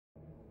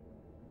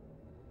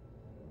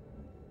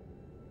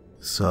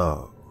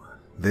So,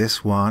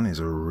 this one is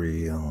a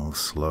real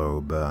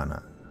slow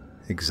burner.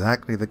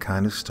 Exactly the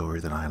kind of story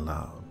that I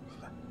love.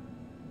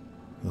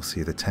 You'll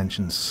see the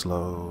tension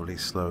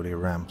slowly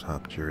ramped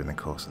up during the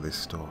course of this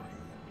story.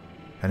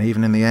 And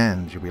even in the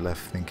end, you'll be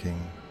left thinking,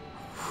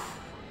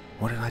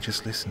 what did I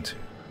just listen to?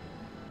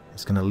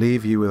 It's going to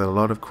leave you with a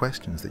lot of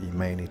questions that you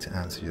may need to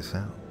answer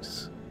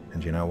yourselves.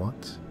 And you know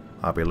what?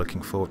 I'll be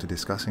looking forward to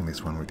discussing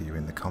this one with you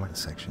in the comment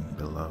section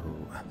below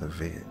the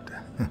vid.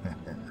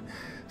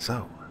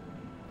 So,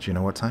 do you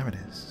know what time it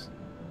is?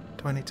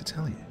 Do I need to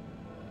tell you?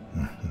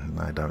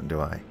 I don't, do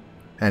I?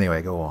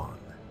 Anyway, go on.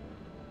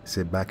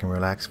 Sit back and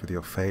relax with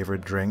your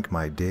favorite drink,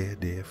 my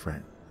dear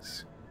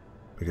friends.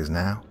 Because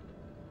now,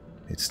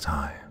 it's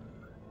time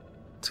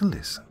to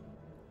listen.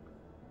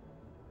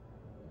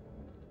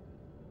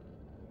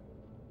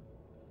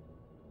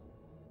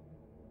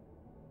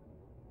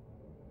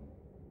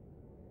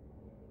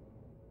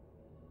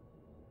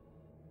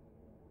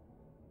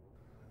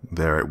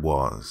 There it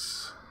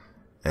was.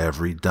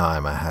 Every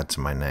dime I had to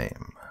my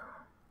name.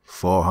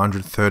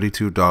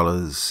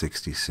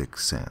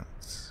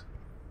 $432.66.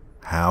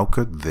 How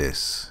could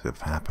this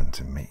have happened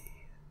to me?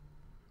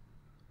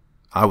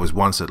 I was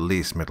once at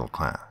least middle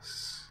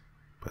class,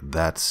 but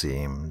that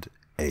seemed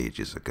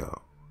ages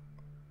ago.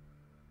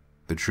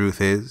 The truth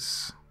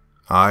is,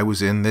 I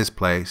was in this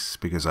place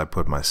because I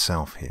put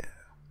myself here.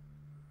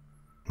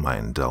 My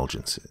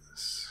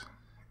indulgences,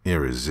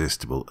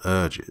 irresistible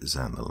urges,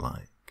 and the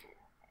like.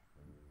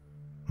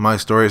 My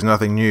story is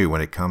nothing new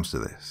when it comes to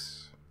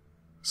this.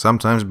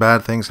 Sometimes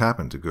bad things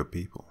happen to good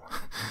people,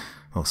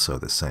 or so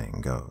the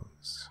saying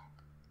goes.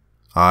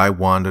 I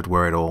wondered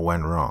where it all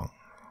went wrong,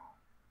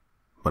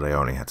 but I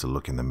only had to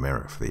look in the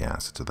mirror for the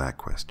answer to that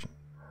question.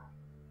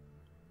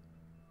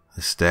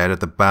 I stared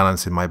at the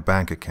balance in my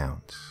bank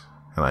account,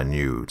 and I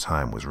knew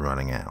time was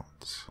running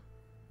out.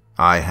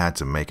 I had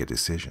to make a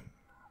decision.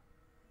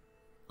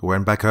 I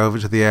went back over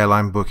to the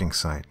airline booking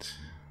site,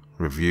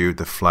 reviewed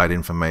the flight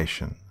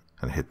information,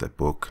 and hit the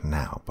Book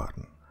Now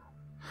button.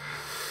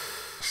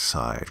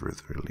 Sighed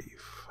with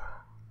relief.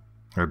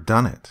 I'd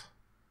done it.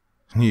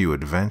 New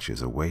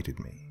adventures awaited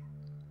me.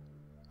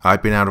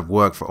 I'd been out of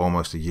work for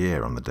almost a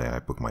year on the day I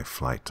booked my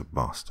flight to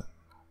Boston.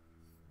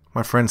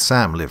 My friend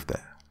Sam lived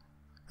there,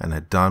 and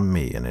had done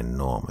me an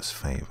enormous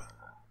favor.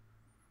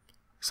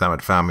 Sam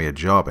had found me a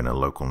job in a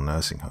local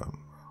nursing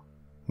home,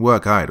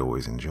 work I'd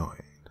always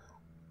enjoyed.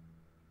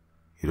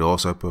 He'd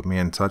also put me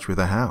in touch with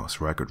a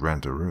house where I could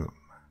rent a room.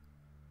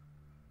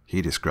 He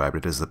described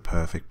it as the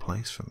perfect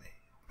place for me.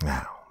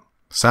 Now,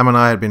 Sam and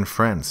I had been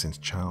friends since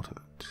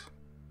childhood.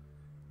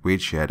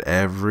 We'd shared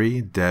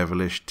every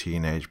devilish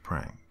teenage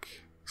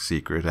prank,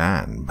 secret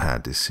and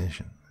bad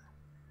decision.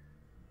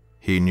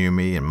 He knew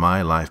me and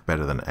my life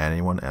better than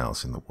anyone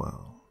else in the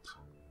world.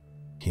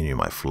 He knew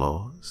my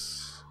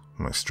flaws,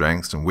 my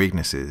strengths and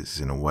weaknesses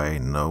in a way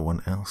no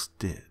one else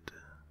did.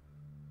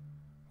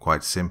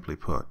 Quite simply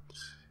put,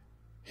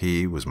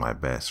 he was my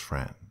best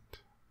friend.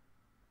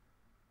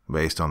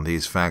 Based on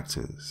these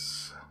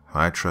factors,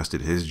 I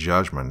trusted his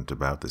judgment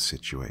about the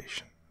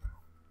situation.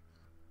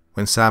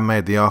 When Sam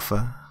made the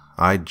offer,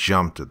 I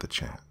jumped at the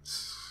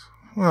chance.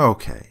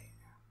 Okay,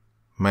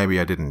 maybe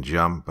I didn't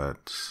jump,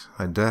 but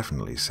I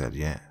definitely said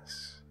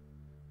yes.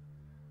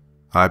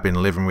 I'd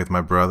been living with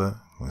my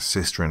brother, my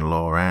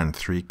sister-in-law, and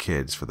 3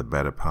 kids for the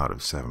better part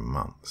of 7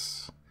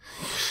 months.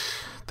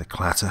 The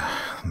clatter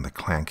and the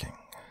clanking,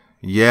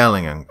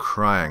 yelling and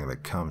crying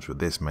that comes with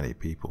this many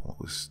people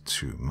was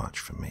too much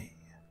for me.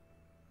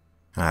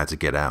 I had to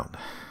get out,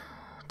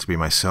 to be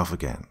myself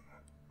again,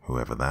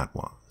 whoever that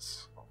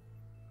was.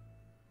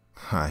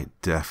 I'd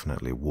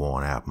definitely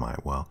worn out my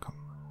welcome.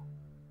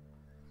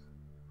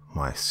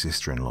 My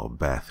sister-in-law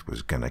Beth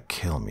was gonna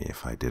kill me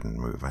if I didn't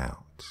move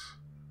out.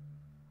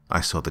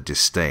 I saw the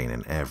disdain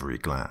in every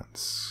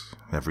glance,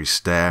 every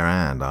stare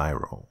and eye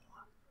roll.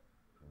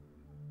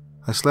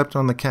 I slept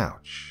on the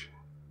couch,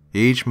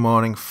 each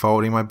morning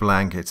folding my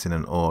blankets in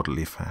an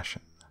orderly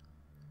fashion,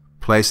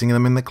 placing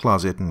them in the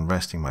closet and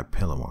resting my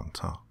pillow on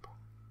top.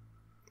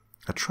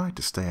 I tried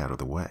to stay out of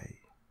the way.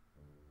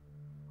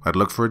 I'd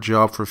look for a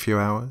job for a few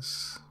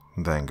hours,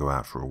 then go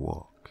out for a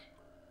walk.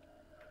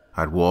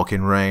 I'd walk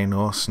in rain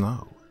or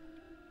snow.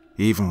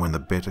 Even when the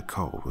bitter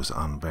cold was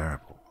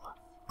unbearable,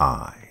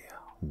 I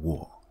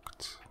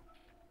walked.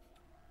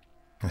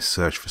 I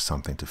searched for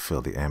something to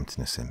fill the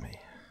emptiness in me,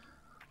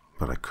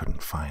 but I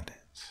couldn't find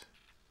it.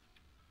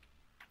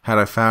 Had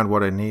I found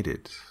what I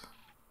needed,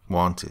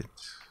 wanted,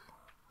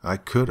 I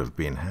could have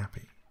been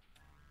happy,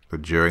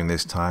 but during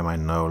this time I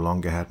no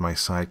longer had my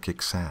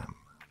sidekick Sam,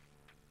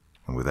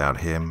 and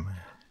without him,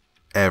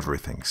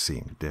 everything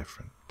seemed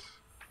different.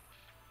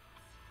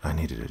 I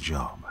needed a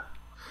job,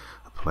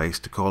 a place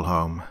to call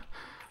home,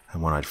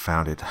 and when I'd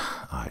found it,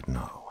 I'd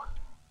know.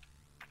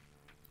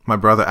 My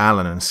brother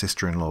Alan and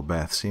sister-in-law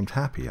Beth seemed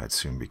happy I'd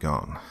soon be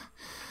gone.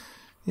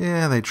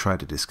 Yeah, they tried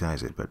to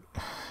disguise it, but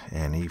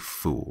any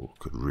fool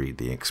could read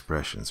the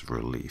expressions of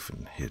relief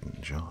and hidden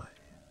joy.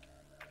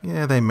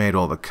 Yeah, they made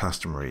all the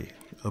customary,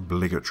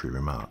 obligatory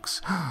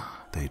remarks.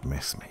 They'd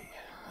miss me.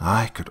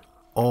 I could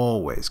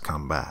always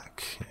come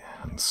back,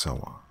 and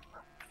so on.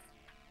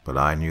 But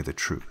I knew the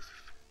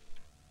truth.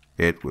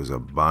 It was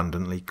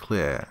abundantly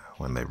clear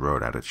when they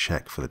wrote out a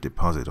check for the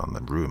deposit on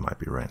the room I'd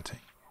be renting.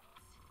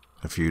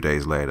 A few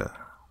days later,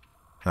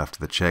 after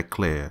the check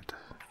cleared,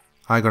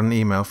 I got an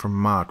email from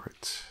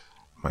Margaret,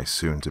 my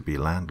soon-to-be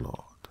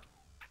landlord.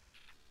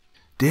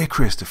 "Dear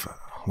Christopher,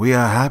 we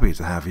are happy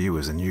to have you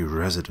as a new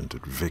resident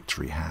at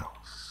Victory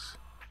House.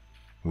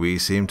 We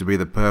seem to be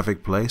the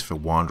perfect place for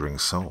wandering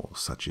souls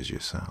such as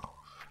yourself.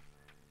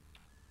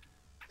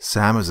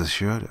 Sam has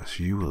assured us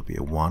you will be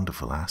a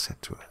wonderful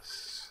asset to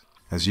us,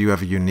 as you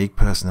have a unique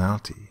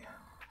personality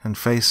and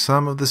face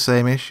some of the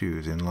same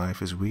issues in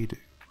life as we do.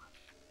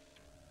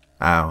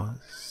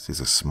 Ours is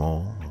a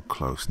small,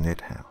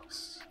 close-knit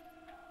house,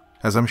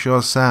 as I'm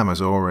sure Sam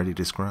has already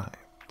described.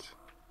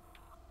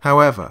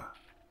 However,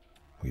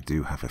 we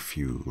do have a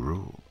few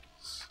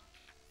rules.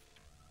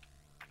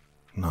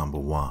 Number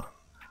 1.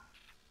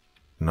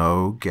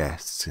 No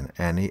guests in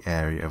any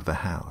area of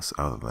the house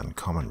other than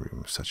common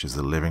rooms such as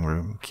the living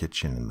room,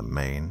 kitchen, and the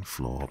main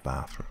floor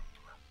bathroom.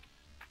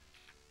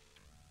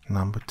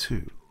 Number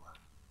 2.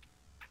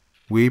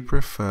 We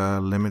prefer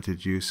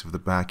limited use of the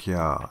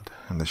backyard,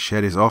 and the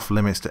shed is off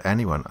limits to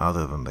anyone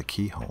other than the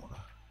key holder.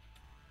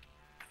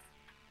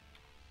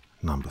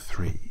 Number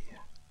 3.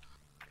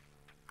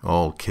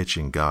 All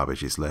kitchen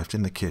garbage is left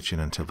in the kitchen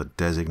until the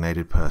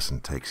designated person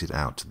takes it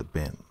out to the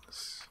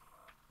bins.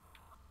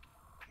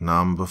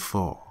 Number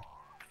 4.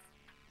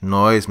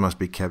 Noise must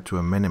be kept to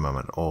a minimum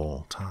at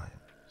all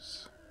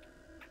times.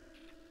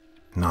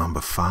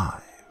 Number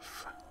 5.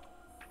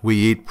 We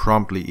eat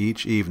promptly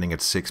each evening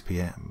at 6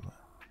 p.m.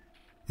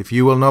 If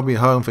you will not be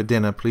home for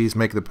dinner, please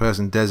make the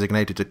person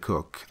designated to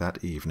cook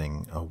that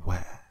evening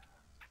aware.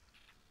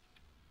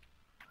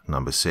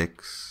 Number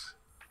 6.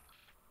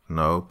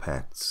 No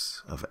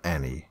pets of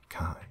any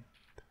kind.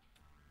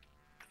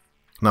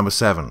 Number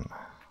 7.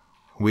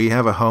 We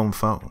have a home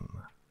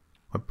phone,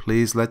 but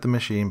please let the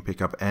machine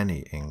pick up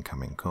any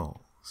incoming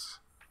calls.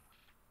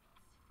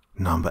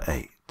 Number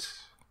 8.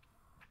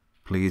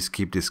 Please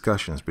keep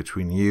discussions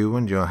between you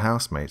and your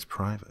housemates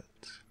private.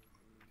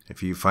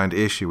 If you find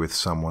issue with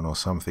someone or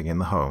something in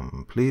the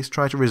home, please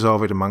try to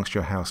resolve it amongst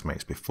your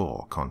housemates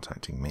before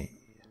contacting me.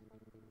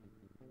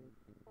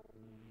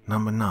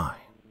 Number 9.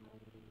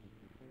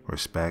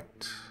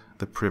 Respect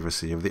the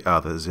privacy of the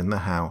others in the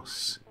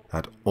house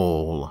at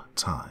all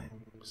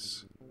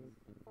times.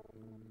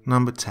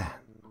 Number 10.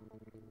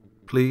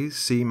 Please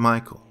see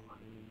Michael,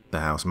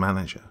 the house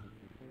manager,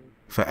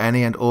 for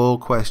any and all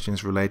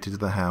questions related to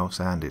the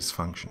house and its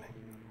functioning.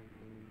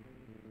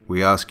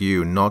 We ask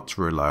you not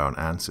to rely on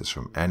answers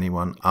from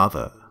anyone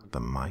other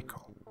than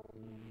Michael.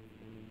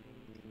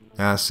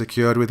 As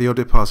secured with your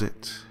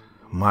deposit,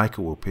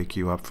 Michael will pick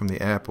you up from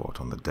the airport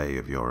on the day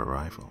of your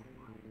arrival.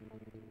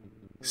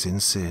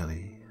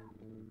 Sincerely,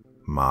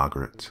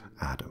 Margaret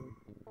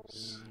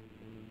Adams.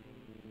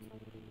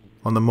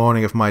 On the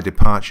morning of my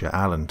departure,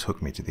 Alan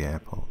took me to the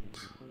airport.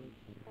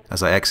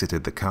 As I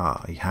exited the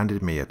car, he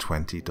handed me a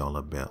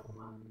 $20 bill.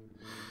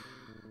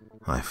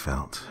 I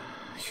felt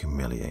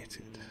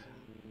humiliated,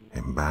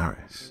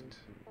 embarrassed.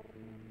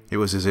 It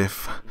was as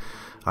if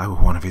I were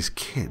one of his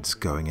kids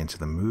going into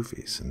the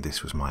movies and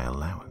this was my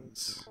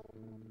allowance.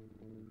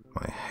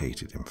 I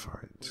hated him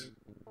for it,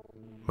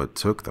 but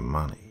took the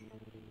money.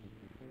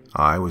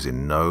 I was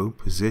in no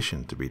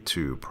position to be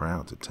too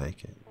proud to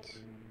take it.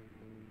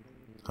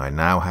 I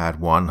now had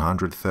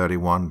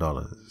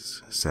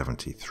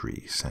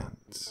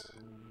 $131.73.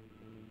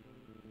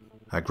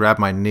 I grabbed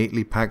my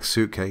neatly packed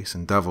suitcase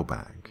and duffel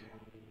bag,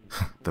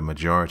 the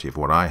majority of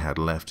what I had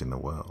left in the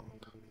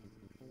world.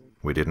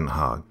 We didn't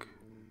hug.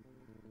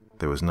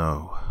 There was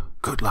no,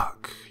 "Good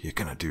luck, you're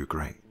gonna do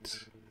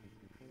great."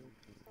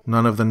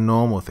 None of the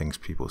normal things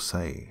people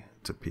say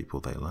to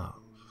people they love.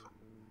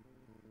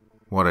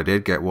 What I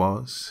did get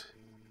was,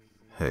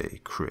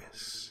 "Hey,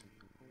 Chris,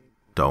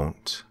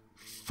 don't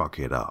fuck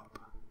it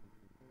up."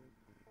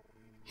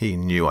 He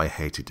knew I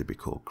hated to be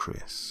called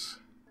Chris.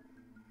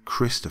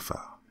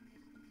 Christopher.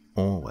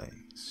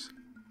 Always.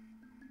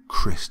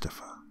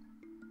 Christopher.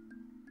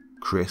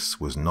 Chris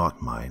was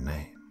not my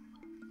name.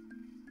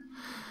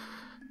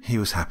 He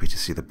was happy to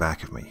see the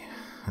back of me,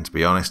 and to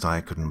be honest, I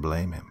couldn't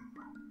blame him.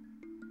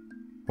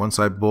 Once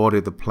I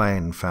boarded the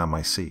plane and found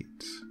my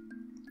seat,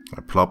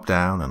 I plopped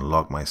down and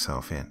logged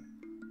myself in.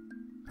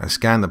 I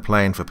scanned the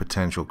plane for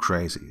potential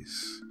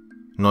crazies,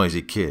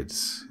 noisy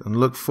kids, and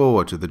looked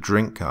forward to the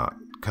drink cart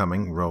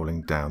coming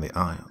rolling down the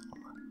aisle.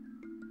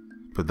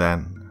 But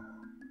then,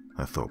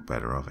 I thought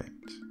better of it.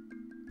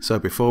 So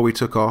before we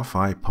took off,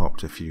 I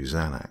popped a few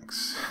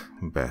Xanax.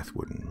 Beth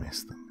wouldn't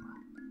miss them.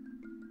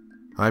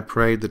 I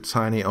prayed the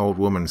tiny old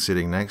woman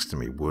sitting next to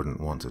me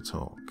wouldn't want to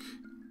talk.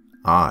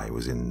 I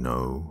was in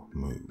no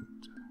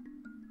mood.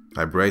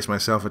 I braced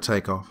myself for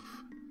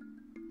takeoff,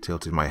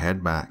 tilted my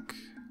head back,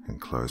 and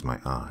closed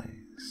my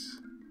eyes.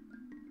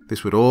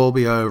 This would all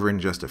be over in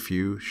just a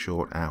few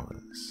short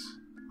hours,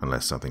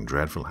 unless something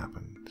dreadful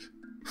happened.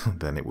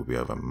 Then it would be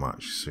over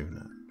much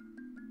sooner.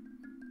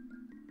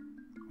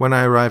 When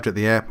I arrived at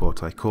the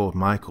airport, I called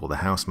Michael,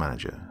 the house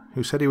manager,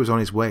 who said he was on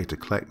his way to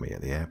collect me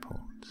at the airport.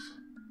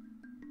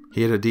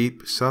 He had a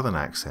deep southern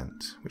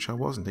accent, which I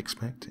wasn't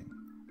expecting.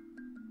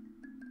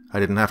 I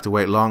didn't have to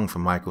wait long for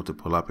Michael to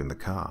pull up in the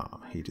car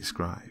he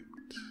described.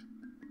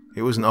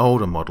 It was an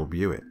older model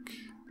Buick,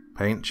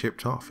 paint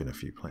chipped off in a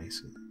few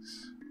places.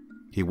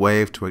 He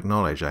waved to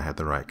acknowledge I had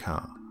the right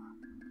car,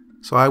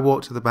 so I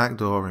walked to the back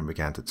door and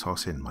began to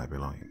toss in my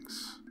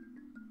belongings.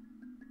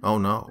 "Oh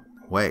no,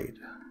 wait,"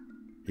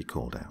 he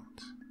called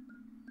out.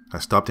 I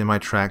stopped in my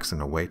tracks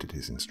and awaited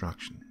his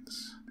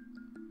instructions.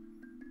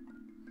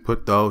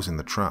 "Put those in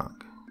the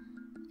trunk.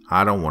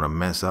 I don't want to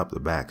mess up the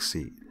back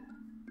seat."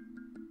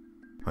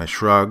 I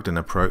shrugged and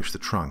approached the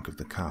trunk of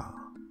the car.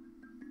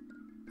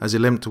 As he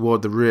limped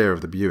toward the rear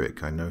of the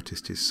Buick, I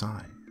noticed his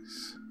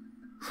size.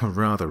 A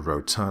rather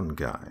rotund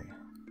guy,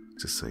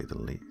 to say the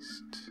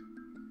least.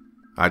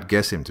 I'd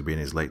guess him to be in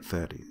his late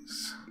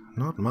 30s,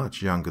 not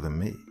much younger than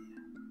me.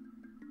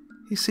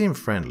 He seemed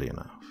friendly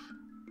enough.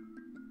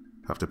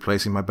 After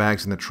placing my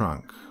bags in the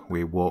trunk,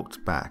 we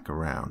walked back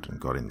around and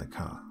got in the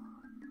car.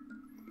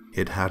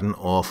 It had an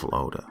awful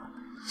odor,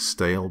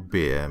 stale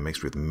beer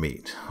mixed with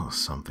meat or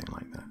something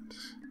like that.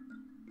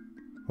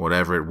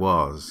 Whatever it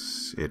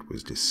was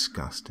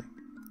disgusting.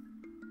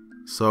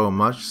 So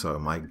much so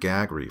my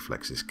gag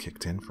reflexes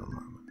kicked in for a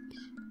moment.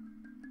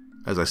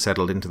 As I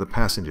settled into the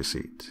passenger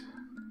seat,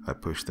 I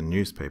pushed the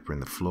newspaper in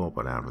the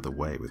floorboard out of the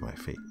way with my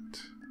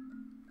feet.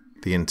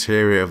 The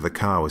interior of the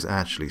car was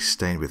actually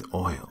stained with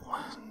oil,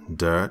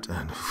 dirt,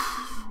 and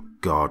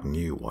God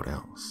knew what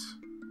else.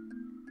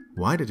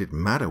 Why did it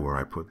matter where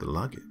I put the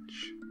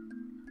luggage?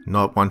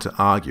 Not one to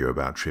argue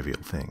about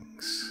trivial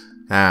things,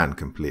 and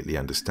completely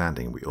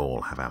understanding we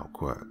all have our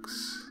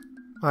quirks,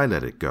 I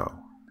let it go.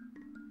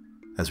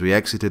 As we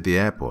exited the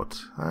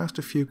airport, I asked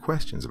a few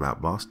questions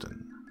about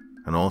Boston,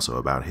 and also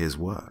about his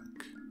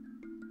work.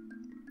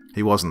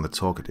 He wasn't the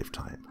talkative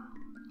type,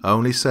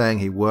 only saying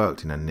he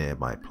worked in a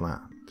nearby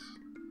plant.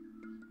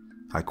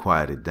 I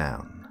quieted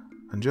down,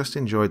 and just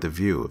enjoyed the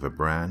view of a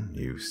brand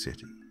new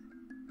city.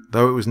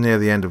 Though it was near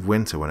the end of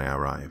winter when I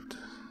arrived,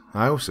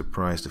 I was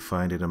surprised to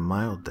find it a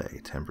mild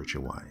day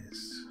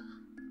temperature-wise.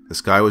 The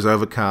sky was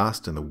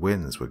overcast and the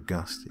winds were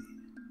gusty.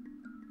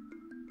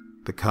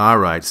 The car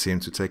ride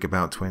seemed to take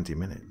about 20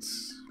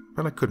 minutes,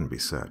 but I couldn't be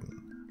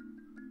certain.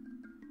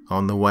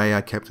 On the way,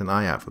 I kept an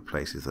eye out for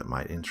places that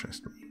might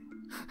interest me.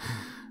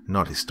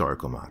 Not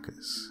historical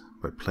markers,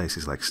 but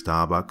places like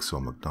Starbucks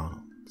or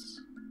McDonald's.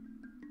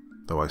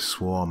 Though I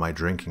swore my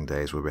drinking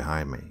days were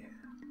behind me,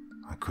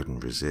 I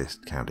couldn't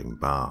resist counting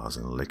bars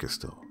and liquor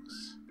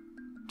stores,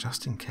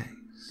 just in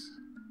case.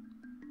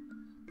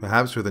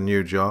 Perhaps with a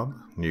new job,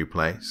 new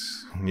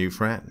place, new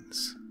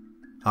friends,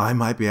 I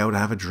might be able to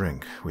have a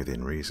drink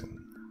within reason.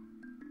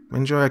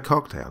 Enjoy a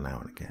cocktail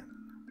now and again.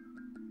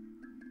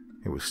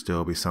 It would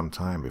still be some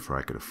time before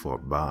I could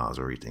afford bars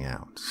or eating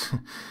out,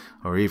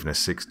 or even a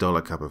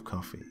 $6 cup of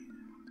coffee.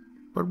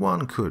 But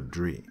one could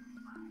dream.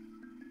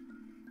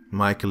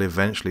 Michael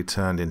eventually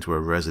turned into a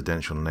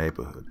residential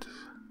neighborhood,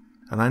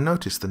 and I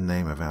noticed the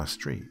name of our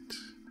street.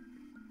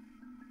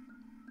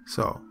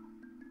 So,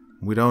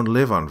 we don't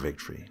live on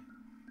Victory.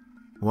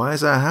 Why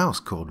is our house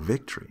called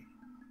Victory?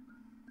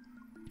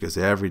 Because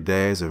every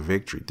day is a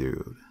victory,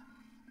 dude.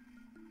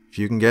 If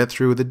you can get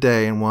through the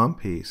day in one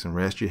piece and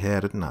rest your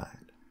head at night,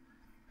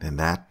 then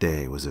that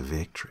day was a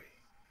victory.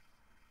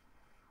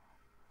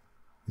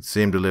 It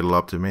seemed a little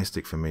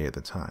optimistic for me at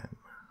the time,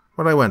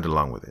 but I went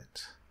along with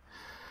it.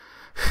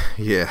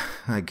 Yeah,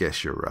 I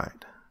guess you're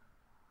right.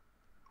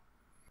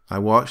 I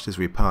watched as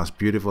we passed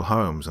beautiful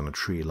homes on a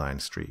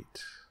tree-lined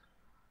street.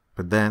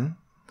 But then,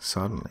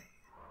 suddenly,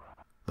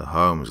 the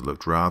homes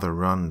looked rather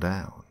run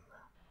down.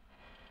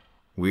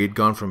 We'd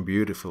gone from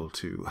beautiful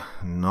to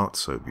not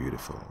so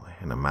beautiful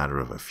in a matter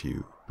of a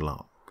few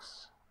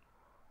blocks.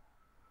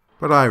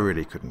 But I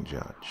really couldn't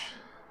judge.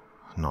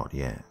 Not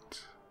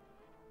yet.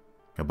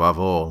 Above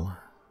all,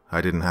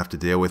 I didn't have to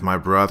deal with my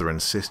brother and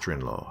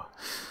sister-in-law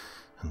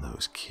and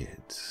those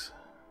kids.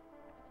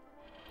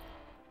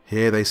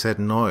 Here they said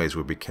noise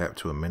would be kept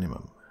to a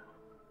minimum.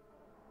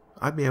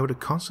 I'd be able to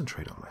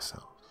concentrate on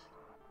myself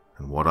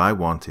and what I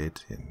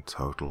wanted in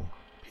total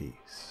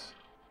peace.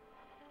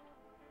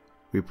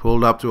 We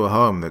pulled up to a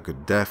home that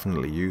could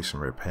definitely use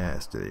some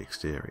repairs to the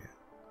exterior.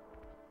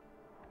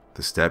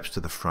 The steps to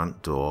the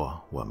front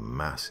door were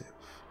massive,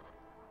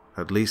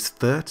 at least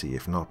 30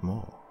 if not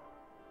more,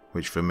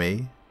 which for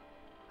me,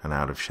 an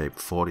out-of-shape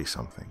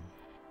 40-something,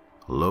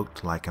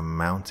 looked like a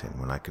mountain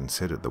when I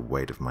considered the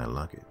weight of my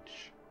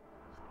luggage.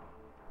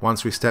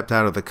 Once we stepped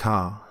out of the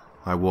car,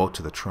 I walked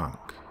to the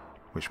trunk,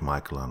 which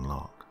Michael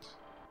unlocked.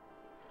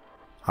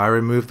 I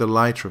removed the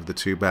lighter of the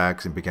two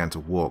bags and began to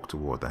walk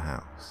toward the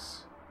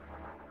house.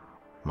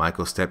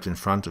 Michael stepped in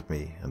front of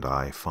me and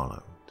I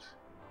followed.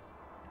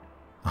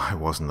 I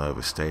wasn't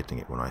overstating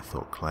it when I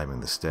thought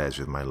climbing the stairs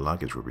with my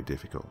luggage would be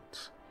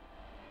difficult,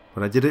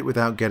 but I did it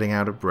without getting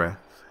out of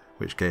breath,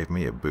 which gave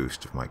me a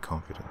boost of my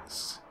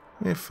confidence,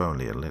 if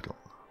only a little.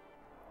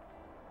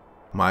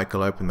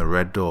 Michael opened the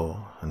red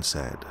door and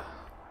said,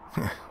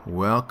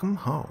 Welcome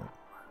home.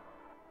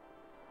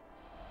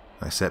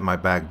 I set my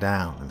bag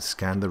down and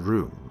scanned the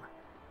room,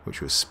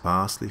 which was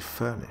sparsely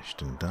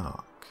furnished and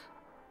dark.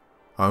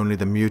 Only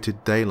the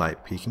muted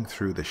daylight peeking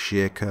through the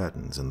sheer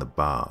curtains and the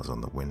bars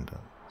on the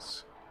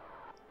windows.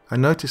 I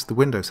noticed the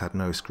windows had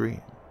no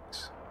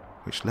screens,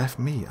 which left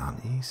me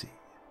uneasy.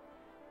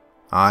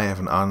 I have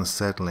an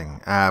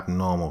unsettling,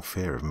 abnormal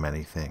fear of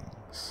many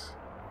things.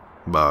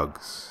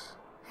 Bugs,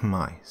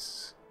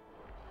 mice,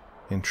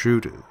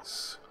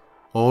 intruders,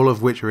 all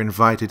of which are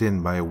invited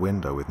in by a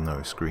window with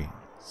no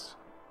screens.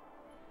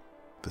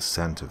 The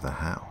scent of the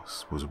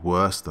house was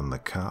worse than the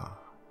car,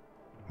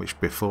 which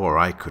before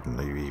I couldn't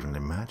have even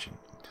imagined.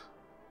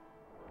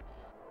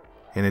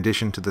 In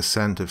addition to the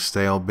scent of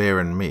stale beer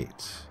and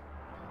meat,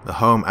 the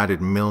home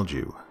added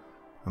mildew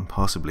and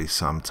possibly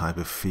some type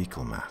of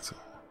fecal matter.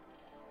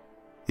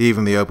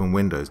 Even the open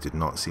windows did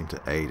not seem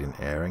to aid in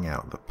airing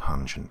out the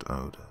pungent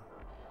odor.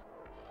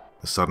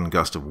 A sudden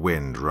gust of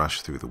wind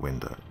rushed through the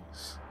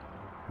windows,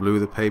 blew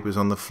the papers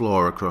on the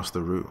floor across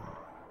the room.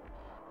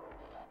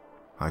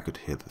 I could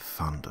hear the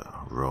thunder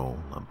roll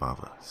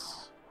above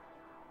us.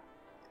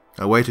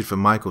 I waited for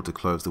Michael to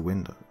close the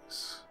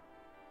windows.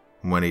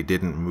 When he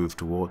didn't move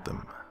toward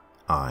them,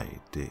 I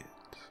did.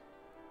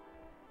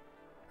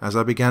 As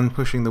I began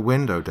pushing the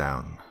window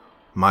down,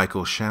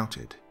 Michael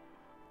shouted,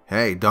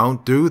 "Hey,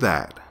 don't do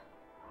that!"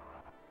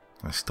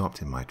 I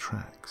stopped in my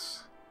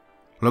tracks,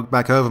 looked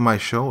back over my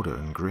shoulder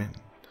and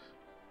grinned.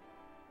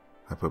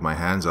 I put my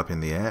hands up in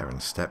the air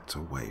and stepped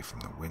away from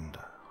the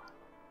window.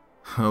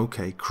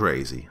 Okay,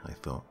 crazy, I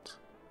thought.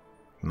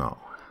 No,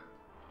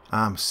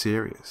 I'm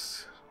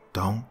serious.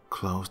 Don't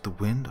close the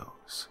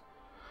windows.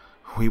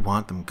 We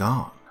want them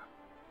gone.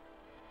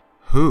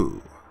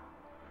 Who?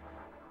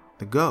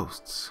 The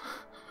ghosts.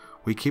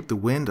 We keep the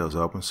windows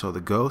open so the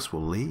ghosts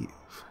will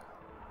leave.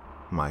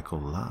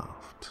 Michael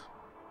laughed.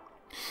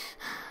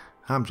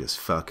 I'm just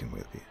fucking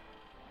with you.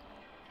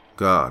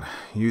 God,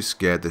 you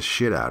scared the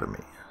shit out of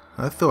me.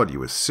 I thought you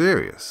were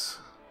serious.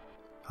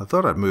 I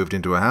thought I'd moved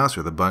into a house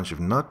with a bunch of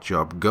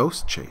nutjob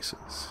ghost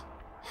chasers.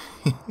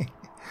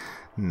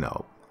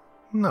 No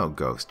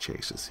ghost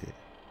chasers here.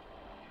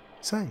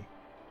 Say,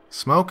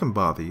 smoking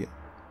bother you?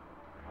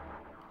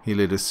 He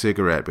lit a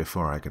cigarette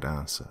before I could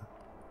answer.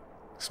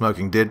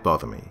 Smoking did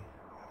bother me,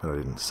 but I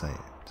didn't say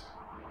it.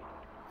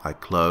 I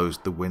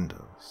closed the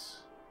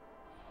windows.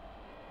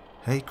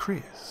 Hey,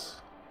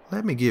 Chris,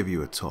 let me give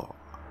you a talk.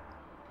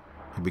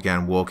 He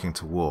began walking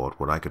toward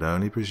what I could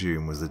only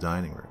presume was the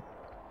dining room.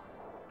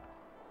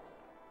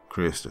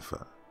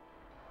 Christopher.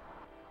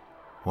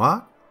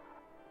 What?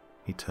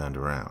 He turned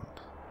around.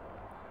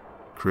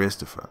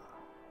 Christopher.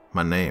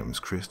 My name's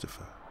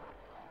Christopher.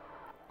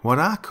 What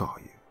I call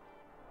you?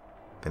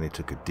 Then he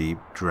took a deep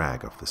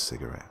drag off the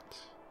cigarette.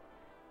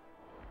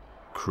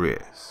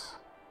 Chris.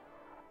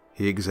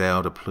 He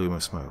exhaled a plume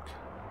of smoke.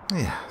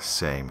 Yeah,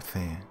 same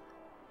thing.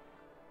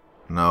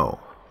 No,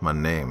 my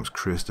name's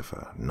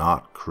Christopher,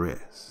 not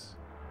Chris.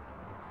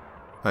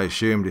 I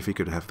assumed if he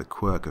could have the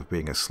quirk of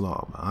being a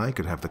slob, I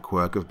could have the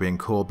quirk of being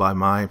called by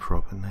my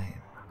proper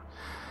name.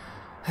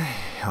 Hey,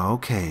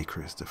 okay,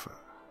 Christopher.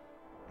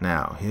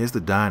 Now, here's the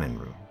dining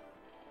room.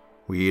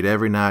 We eat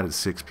every night at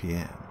 6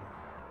 p.m.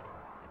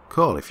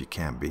 Call if you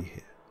can't be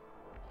here.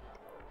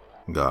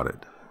 Got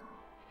it.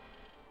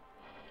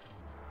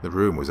 The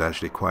room was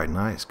actually quite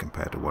nice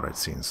compared to what I'd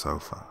seen so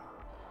far.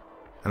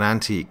 An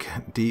antique,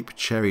 deep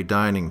cherry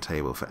dining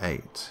table for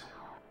 8,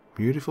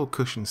 beautiful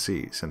cushioned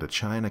seats and a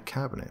china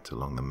cabinet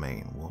along the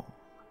main wall.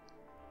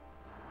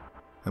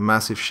 A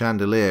massive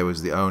chandelier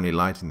was the only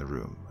light in the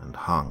room and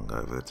hung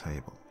over the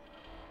table.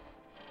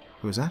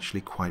 It was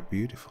actually quite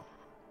beautiful.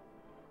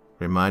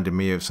 Reminded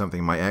me of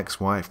something my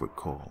ex-wife would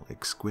call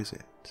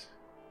exquisite.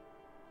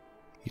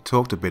 He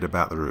talked a bit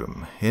about the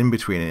room, in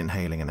between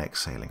inhaling and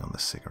exhaling on the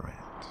cigarette.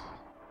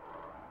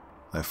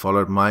 I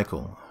followed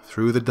Michael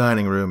through the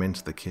dining room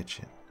into the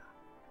kitchen.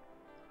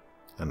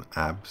 An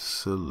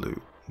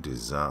absolute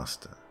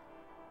disaster.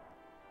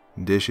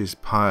 Dishes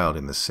piled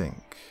in the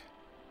sink,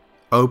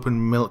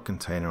 open milk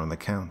container on the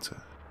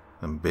counter,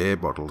 and beer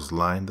bottles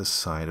lined the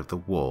side of the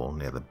wall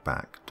near the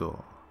back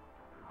door.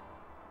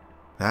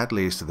 That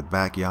leads to the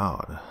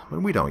backyard,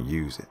 but we don't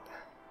use it.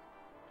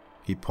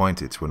 He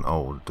pointed to an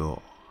old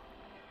door.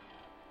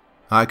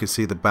 I could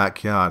see the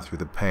backyard through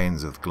the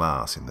panes of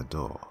glass in the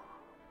door.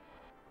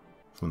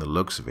 From the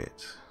looks of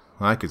it,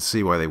 I could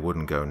see why they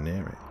wouldn't go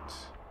near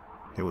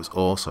it. It was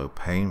also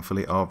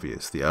painfully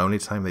obvious the only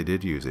time they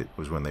did use it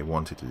was when they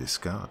wanted to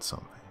discard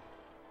something.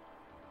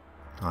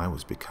 I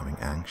was becoming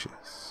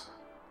anxious.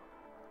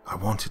 I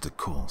wanted to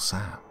call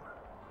Sam.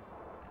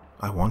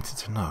 I wanted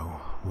to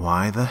know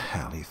why the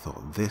hell he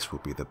thought this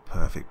would be the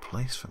perfect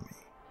place for me.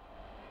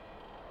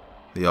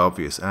 The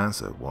obvious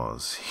answer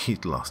was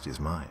he'd lost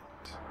his mind.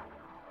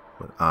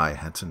 But I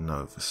had to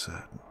know for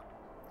certain.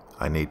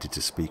 I needed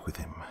to speak with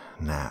him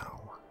now.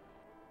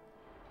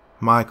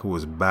 Michael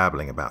was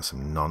babbling about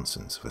some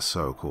nonsense of a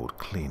so-called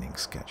cleaning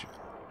schedule.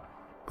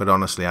 But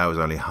honestly, I was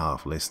only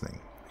half listening,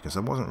 because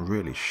I wasn't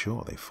really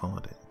sure they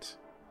followed it.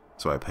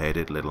 So I paid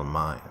it little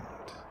mind.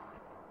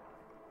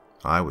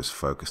 I was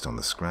focused on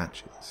the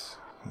scratches,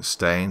 the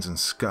stains and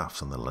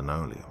scuffs on the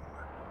linoleum,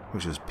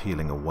 which was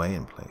peeling away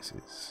in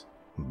places,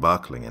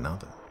 buckling in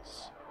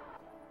others.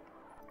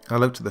 I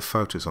looked at the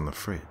photos on the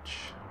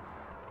fridge.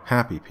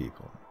 Happy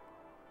people.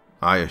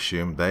 I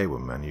assumed they were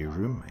my new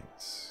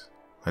roommates.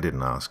 I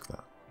didn't ask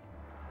that.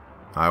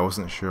 I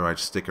wasn't sure I'd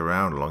stick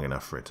around long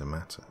enough for it to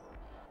matter.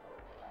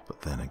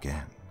 But then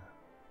again,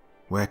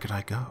 where could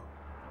I go?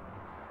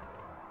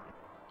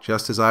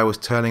 Just as I was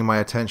turning my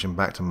attention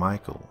back to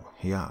Michael,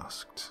 he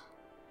asked,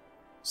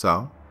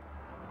 "So,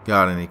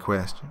 got any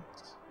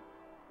questions?"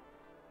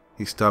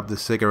 He stubbed the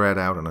cigarette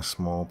out on a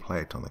small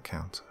plate on the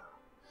counter.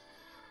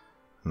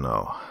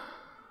 "No,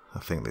 I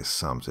think this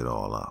sums it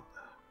all up."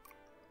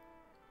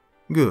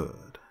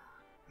 "Good.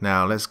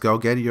 Now let's go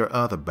get your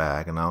other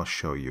bag and I'll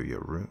show you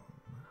your room."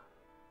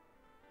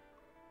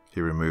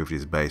 He removed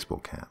his baseball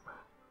cap.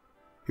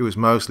 He was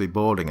mostly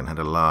balding and had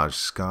a large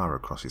scar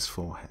across his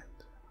forehead.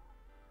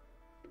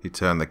 He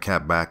turned the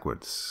cap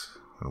backwards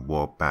and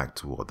walked back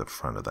toward the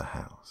front of the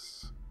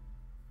house.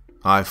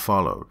 I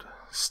followed,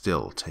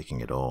 still taking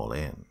it all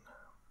in.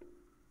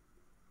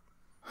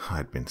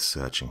 I'd been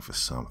searching for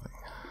something,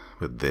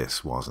 but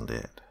this wasn't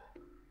it.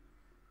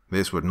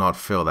 This would not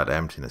fill that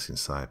emptiness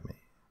inside me.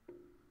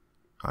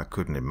 I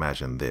couldn't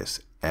imagine this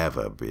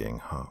ever being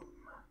home.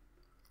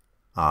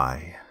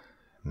 I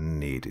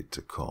needed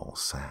to call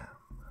Sam.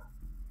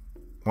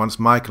 Once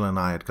Michael and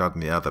I had gotten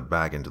the other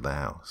bag into the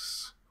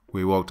house,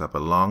 we walked up a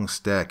long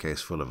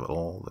staircase full of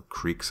all the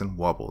creaks and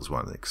wobbles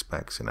one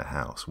expects in a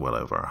house well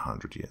over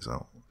 100 years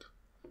old.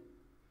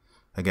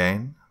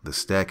 Again, the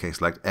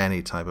staircase lacked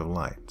any type of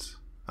light,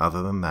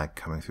 other than that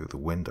coming through the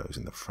windows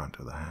in the front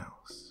of the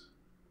house.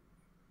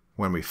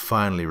 When we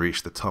finally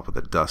reached the top of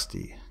the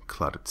dusty,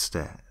 cluttered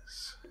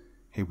stairs,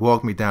 he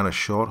walked me down a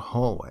short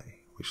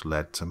hallway which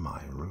led to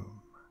my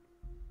room.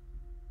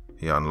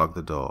 He unlocked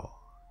the door,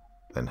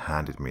 then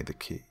handed me the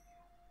key.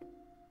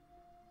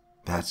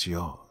 "That's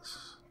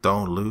yours.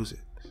 Don't lose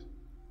it.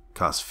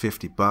 Costs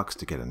 $50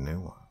 to get a new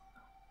one.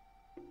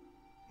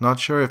 Not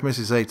sure if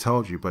Mrs. A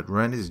told you, but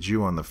rent is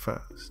due on the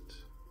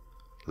 1st.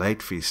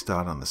 Late fees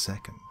start on the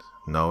 2nd.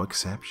 No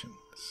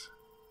exceptions."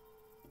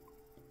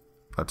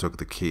 I took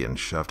the key and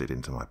shoved it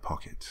into my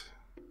pocket.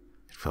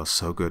 It felt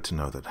so good to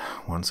know that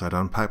once I'd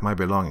unpacked my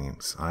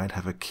belongings, I'd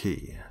have a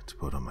key to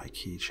put on my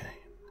keychain.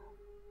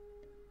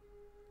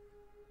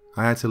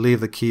 I had to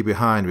leave the key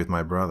behind with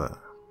my brother,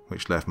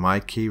 which left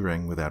my key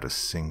ring without a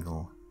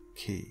single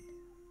key.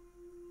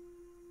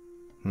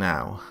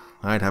 Now,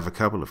 I'd have a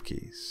couple of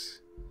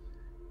keys.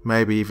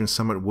 Maybe even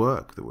some at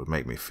work that would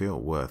make me feel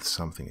worth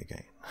something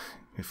again,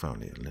 if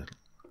only a little.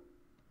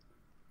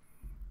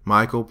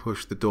 Michael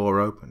pushed the door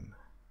open.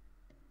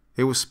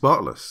 It was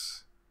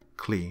spotless,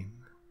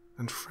 clean,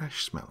 and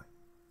fresh smelling.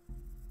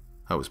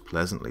 I was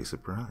pleasantly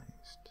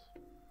surprised.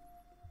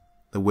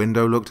 The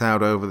window looked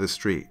out over the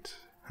street,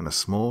 and a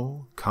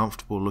small,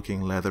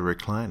 comfortable-looking leather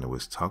recliner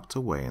was tucked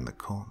away in the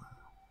corner.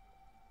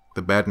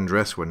 The bed and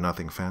dresser were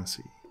nothing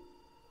fancy,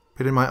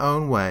 but in my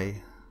own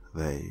way,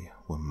 they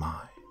were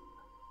mine.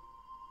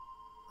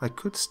 I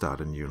could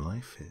start a new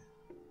life here,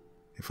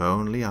 if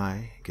only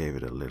I gave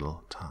it a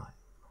little time.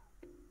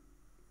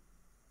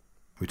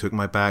 We took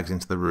my bags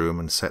into the room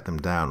and set them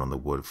down on the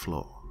wood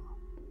floor.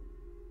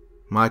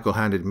 Michael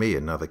handed me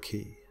another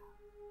key.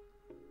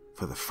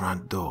 "For the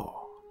front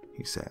door,"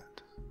 he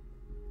said.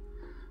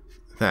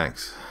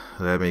 "Thanks.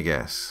 Let me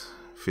guess.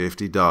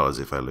 $50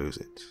 if I lose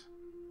it."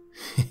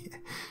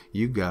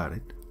 "You got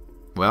it.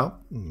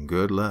 Well,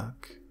 good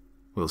luck.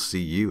 We'll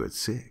see you at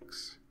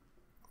 6.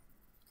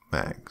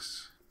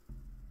 "Thanks."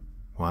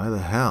 Why the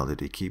hell did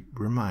he keep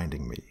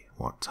reminding me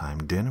what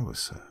time dinner was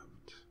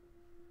served?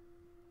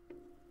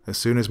 As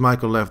soon as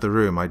Michael left the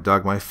room, I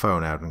dug my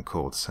phone out and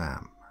called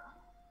Sam,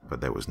 but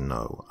there was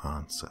no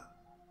answer.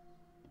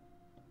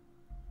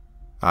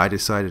 I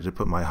decided to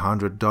put my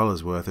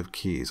 $100 worth of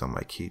keys on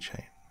my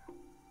keychain.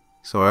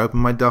 So I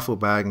opened my duffel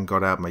bag and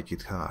got out my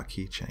guitar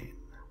keychain.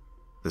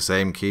 The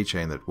same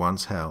keychain that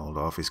once held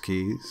office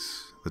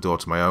keys, the door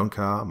to my own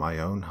car, my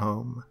own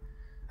home,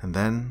 and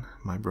then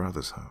my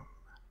brother's home.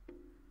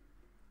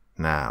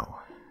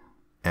 Now,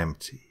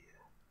 empty.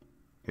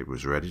 It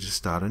was ready to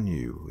start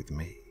anew with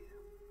me.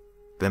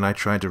 Then I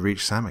tried to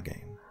reach Sam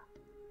again,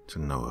 to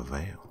no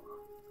avail.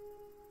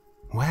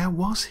 Where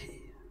was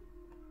he?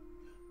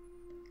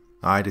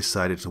 I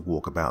decided to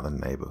walk about the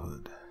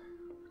neighborhood,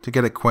 to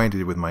get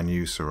acquainted with my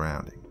new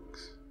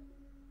surroundings.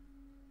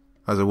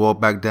 As I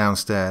walked back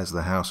downstairs,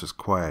 the house was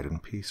quiet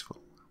and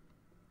peaceful,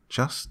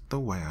 just the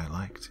way I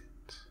liked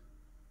it.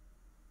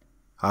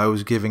 I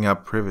was giving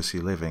up privacy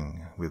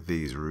living with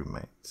these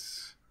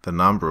roommates, the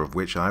number of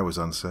which I was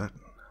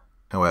uncertain.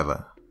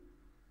 However,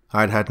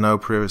 I'd had no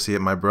privacy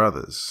at my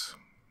brother's.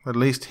 At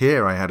least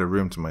here I had a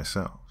room to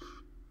myself.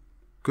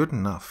 Good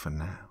enough for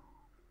now.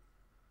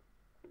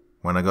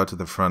 When I got to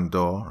the front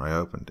door, I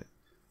opened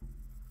it,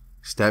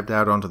 stepped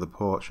out onto the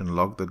porch and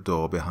locked the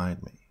door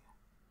behind me.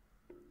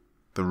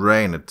 The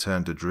rain had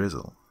turned to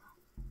drizzle,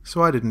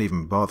 so I didn't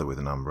even bother with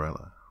an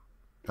umbrella.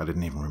 I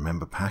didn't even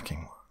remember packing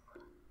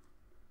one.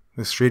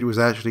 The street was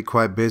actually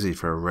quite busy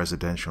for a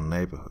residential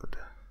neighborhood.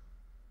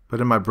 But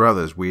in my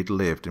brother's, we'd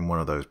lived in one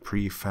of those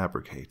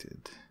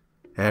prefabricated,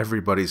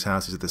 everybody's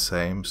house is the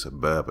same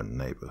suburban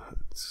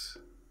neighborhoods.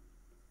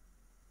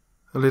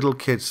 A little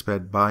kid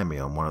sped by me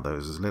on one of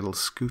those little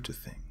scooter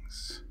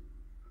things.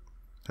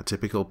 A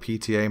typical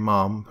PTA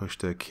mom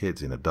pushed her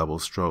kids in a double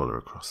stroller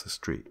across the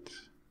street.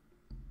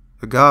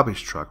 A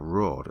garbage truck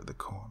roared at the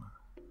corner.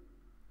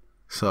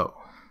 So,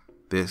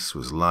 this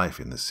was life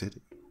in the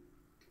city.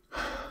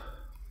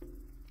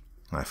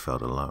 I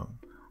felt alone.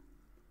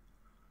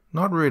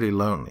 Not really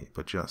lonely,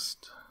 but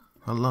just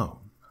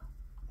alone,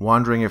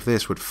 wondering if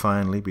this would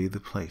finally be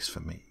the place for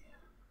me.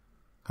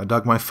 I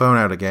dug my phone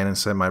out again and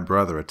sent my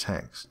brother a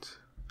text,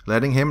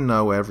 letting him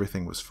know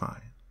everything was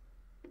fine.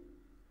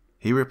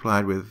 He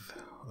replied with,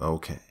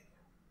 "Okay."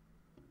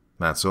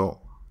 That's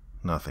all,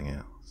 nothing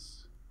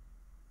else.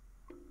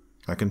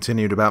 I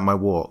continued about my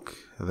walk,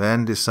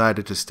 then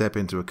decided to step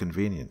into a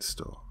convenience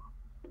store.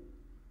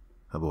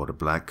 I bought a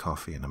black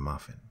coffee and a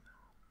muffin.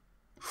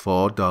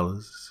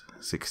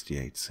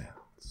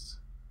 $4.68.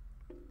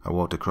 I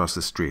walked across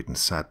the street and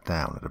sat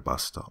down at a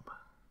bus stop.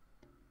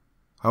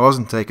 I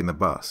wasn't taking the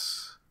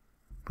bus,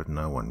 but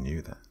no one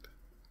knew that.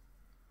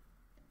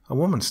 A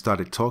woman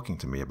started talking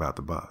to me about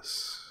the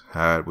bus,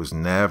 how it was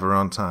never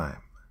on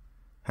time,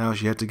 how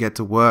she had to get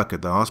to work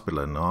at the hospital,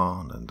 and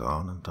on and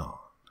on and on.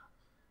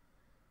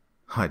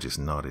 I just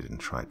nodded and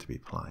tried to be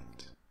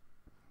polite.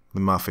 The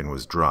muffin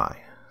was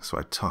dry, so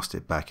I tossed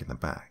it back in the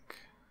bag,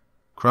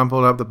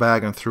 crumpled up the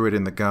bag and threw it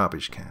in the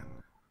garbage can.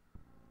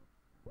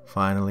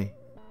 Finally,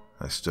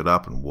 I stood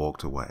up and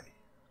walked away.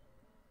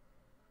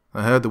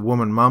 I heard the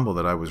woman mumble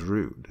that I was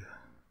rude,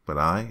 but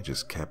I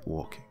just kept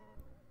walking.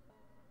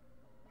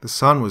 The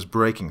sun was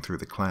breaking through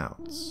the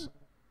clouds,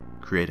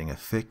 creating a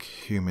thick,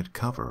 humid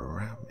cover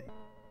around me.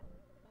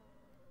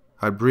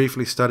 I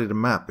briefly studied a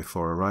map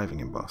before arriving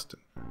in Boston,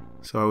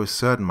 so I was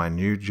certain my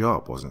new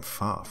job wasn't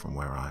far from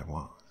where I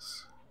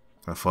was.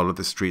 I followed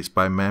the streets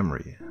by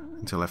memory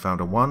until I found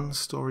a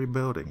one-story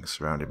building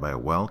surrounded by a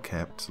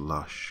well-kept,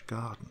 lush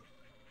garden.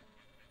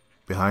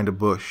 Behind a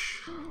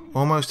bush,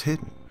 almost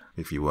hidden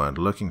if you weren't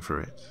looking for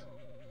it,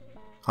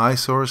 I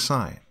saw a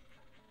sign,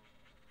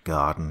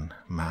 Garden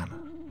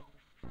Manor.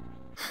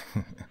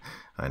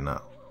 I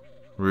know,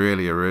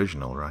 really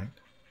original, right?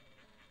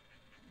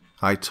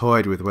 I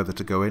toyed with whether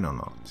to go in or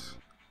not,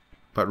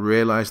 but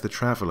realized the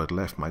travel had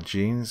left my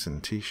jeans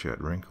and t-shirt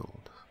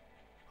wrinkled,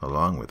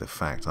 along with the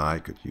fact I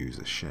could use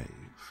a shave.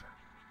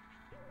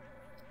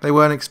 They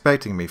weren't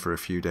expecting me for a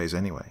few days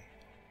anyway,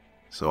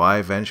 so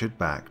I ventured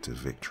back to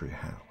Victory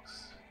House.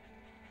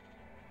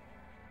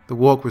 The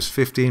walk was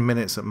 15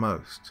 minutes at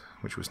most,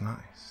 which was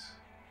nice.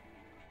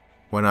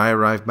 When I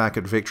arrived back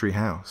at Victory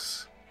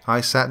House, I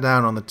sat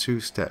down on the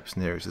 2 steps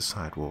nearest the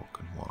sidewalk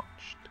and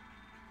watched.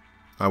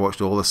 I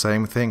watched all the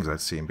same things I'd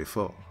seen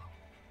before.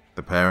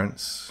 The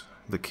parents,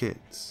 the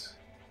kids,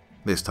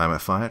 this time a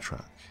fire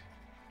truck,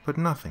 but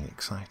nothing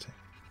exciting.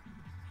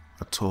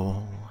 A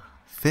tall,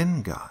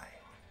 thin guy,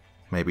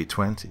 maybe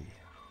 20,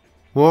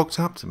 walked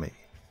up to me,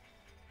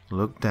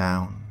 looked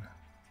down,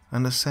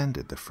 and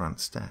ascended the front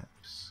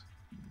steps.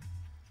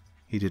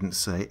 He didn't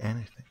say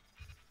anything,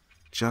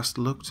 just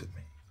looked at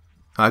me.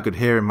 I could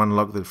hear him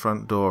unlock the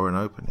front door and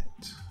open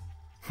it.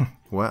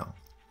 Well,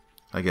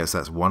 I guess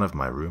that's one of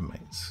my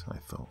roommates, I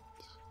thought.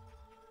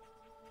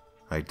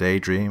 I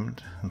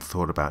daydreamed and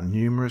thought about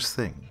numerous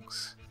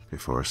things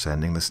before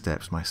ascending the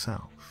steps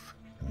myself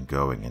and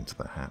going into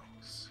the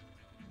house.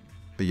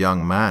 The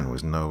young man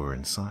was nowhere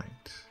in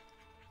sight,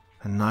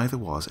 and neither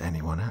was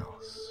anyone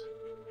else.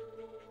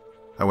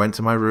 I went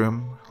to my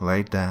room,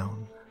 laid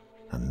down,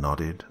 and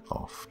nodded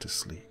off to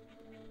sleep.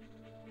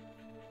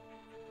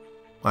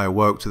 I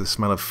awoke to the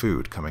smell of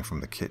food coming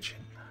from the kitchen.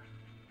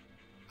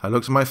 I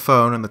looked at my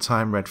phone and the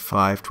time read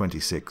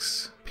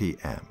 5:26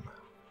 p.m.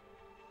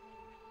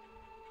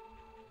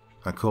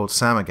 I called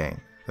Sam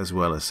again, as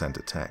well as sent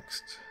a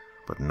text,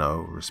 but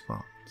no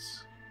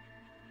response.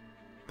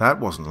 That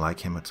wasn't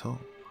like him at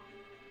all,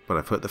 but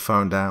I put the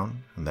phone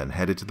down and then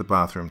headed to the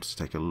bathroom to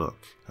take a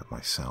look at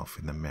myself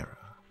in the mirror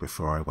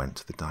before I went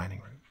to the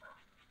dining room.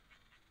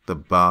 The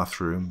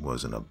bathroom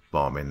was an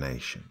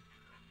abomination.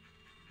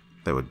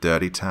 There were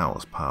dirty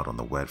towels piled on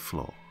the wet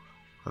floor,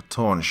 a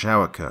torn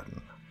shower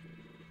curtain.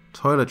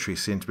 Toiletries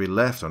seemed to be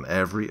left on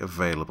every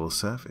available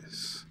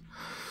surface.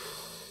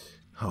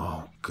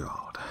 Oh,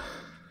 God.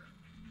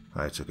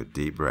 I took a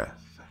deep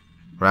breath,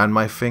 ran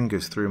my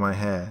fingers through my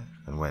hair,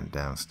 and went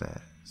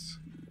downstairs.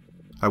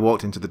 I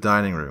walked into the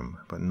dining room,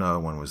 but no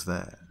one was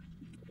there,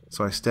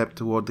 so I stepped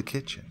toward the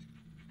kitchen.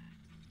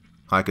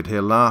 I could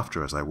hear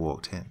laughter as I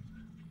walked in.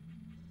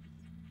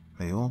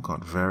 They all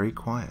got very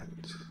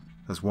quiet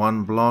as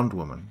one blonde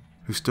woman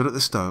who stood at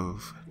the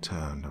stove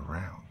turned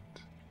around.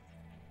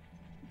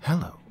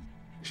 "Hello,"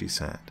 she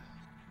said.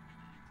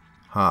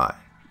 "Hi,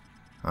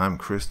 I'm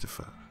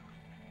Christopher.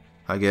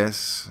 I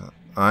guess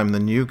I'm the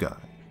new guy."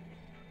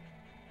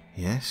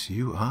 "Yes,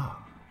 you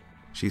are,"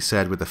 she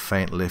said with a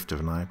faint lift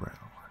of an eyebrow,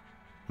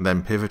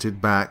 then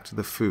pivoted back to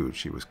the food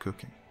she was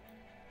cooking.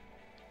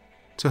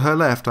 To her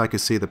left, I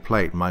could see the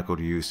plate Michael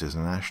used as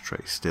an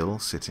ashtray still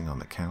sitting on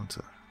the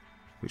counter,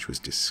 which was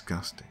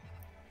disgusting,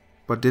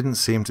 but didn't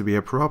seem to be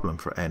a problem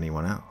for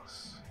anyone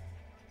else.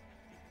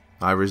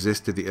 I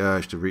resisted the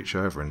urge to reach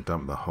over and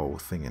dump the whole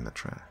thing in the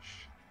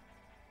trash.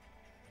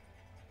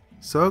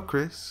 "So,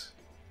 Chris,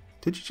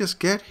 did you just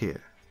get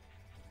here?"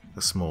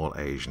 a small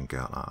Asian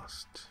girl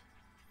asked.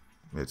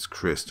 "It's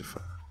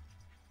Christopher."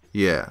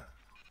 "Yeah,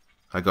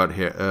 I got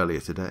here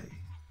earlier today.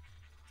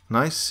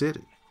 Nice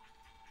city."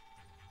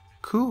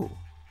 "Cool,"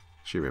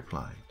 she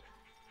replied.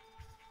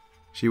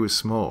 She was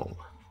small,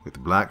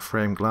 with black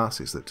frame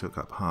glasses that took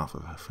up half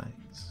of her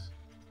face.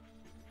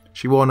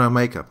 She wore no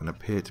makeup and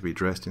appeared to be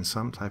dressed in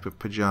some type of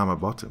pajama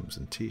bottoms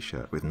and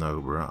t-shirt with no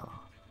bra,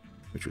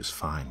 which was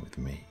fine with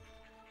me.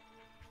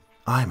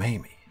 "I'm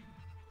Amy,"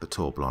 the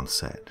tall blonde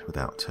said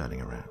without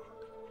turning around.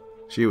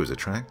 She was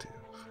attractive,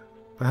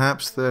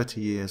 perhaps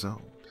 30 years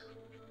old.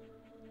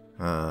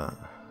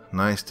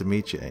 Nice to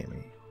meet you,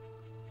 Amy."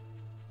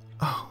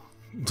 "Oh,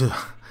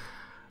 duh.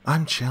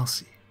 I'm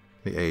Chelsea,"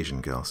 the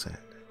Asian girl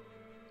said.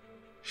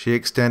 She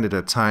extended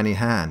her tiny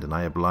hand and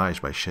I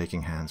obliged by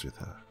shaking hands with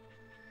her.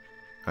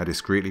 I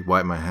discreetly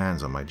wiped my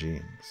hands on my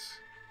jeans.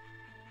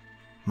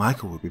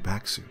 "Michael will be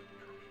back soon,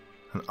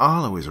 and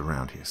Arlo is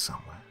around here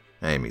somewhere,"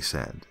 Amy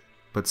said,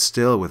 but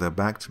still with her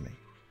back to me.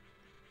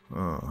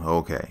 "Oh,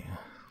 okay.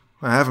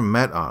 I haven't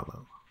met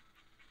Arlo."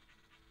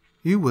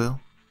 "You will,"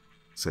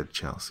 said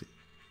Chelsea.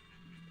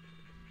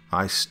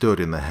 I stood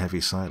in the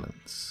heavy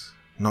silence,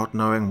 not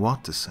knowing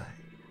what to say.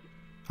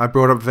 I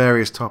brought up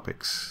various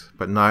topics,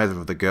 but neither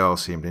of the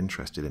girls seemed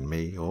interested in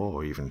me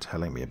or even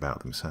telling me about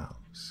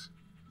themselves.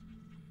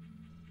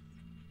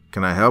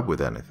 "Can I help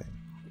with anything?"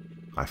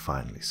 I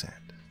finally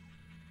said.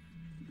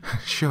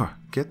 "Sure,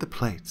 get the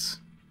plates,"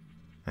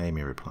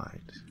 Amy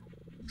replied,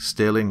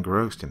 still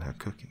engrossed in her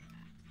cooking.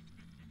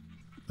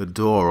 The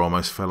door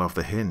almost fell off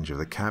the hinge of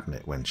the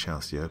cabinet when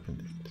Chelsea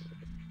opened it.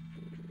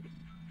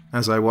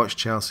 As I watched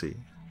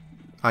Chelsea,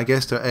 I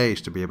guessed her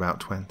age to be about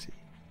 20.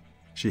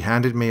 She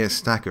handed me a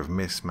stack of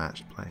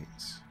mismatched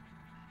plates.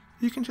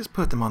 "You can just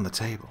put them on the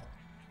table."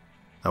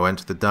 I went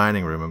to the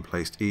dining room and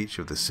placed each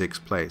of the 6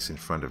 plates in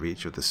front of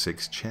each of the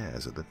 6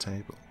 chairs at the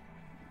table.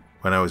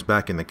 When I was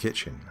back in the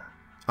kitchen,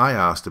 I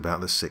asked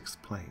about the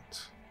 6th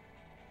plate.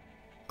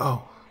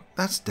 "Oh,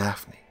 that's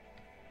Daphne."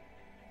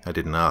 I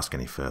didn't ask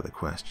any further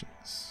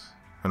questions,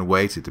 and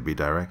waited to be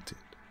directed.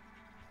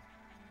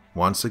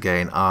 Once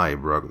again, I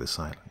broke the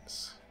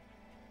silence.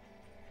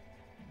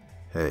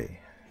 "Hey,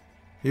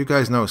 you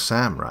guys know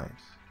Sam, right?"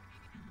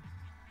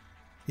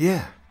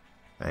 "Yeah,"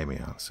 Amy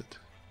answered.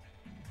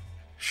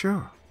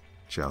 "Sure,"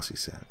 Chelsea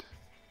said.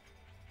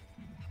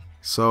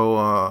 "So,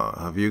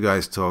 have you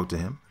guys talked to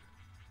him?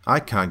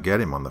 I can't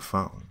get him on the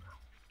phone."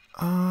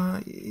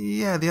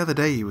 Yeah, the other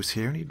day he was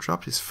here and he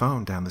dropped his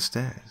phone down the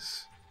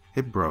stairs.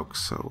 It broke,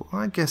 so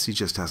I guess he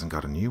just hasn't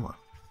got a new one."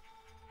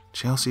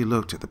 Chelsea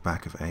looked at the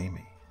back of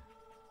Amy.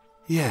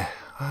 "Yeah,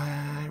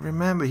 I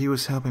remember he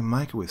was helping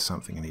Micah with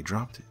something and he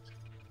dropped it,"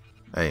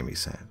 Amy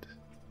said.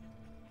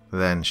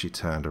 Then she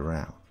turned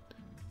around.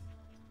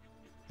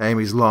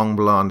 Amy's long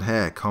blonde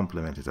hair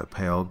complemented her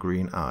pale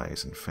green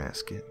eyes and fair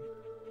skin.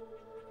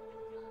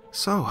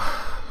 "So,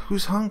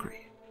 who's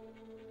hungry?"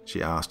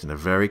 she asked in a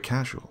very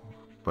casual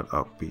but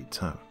upbeat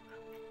tone.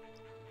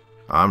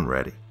 "I'm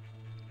ready,"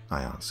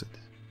 I answered.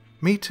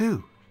 "Me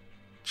too,"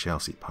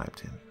 Chelsea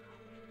piped in.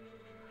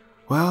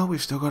 "Well,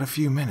 we've still got a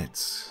few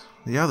minutes.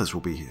 The others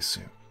will be here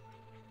soon."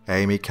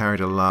 Amy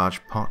carried a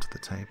large pot to the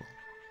table.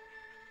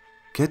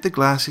 "Get the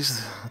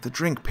glasses. The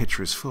drink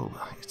pitcher is full.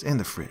 It's in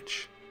the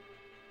fridge,"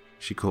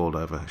 she called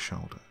over her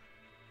shoulder.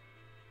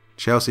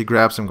 Chelsea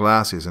grabbed some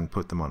glasses and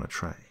put them on a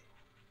tray.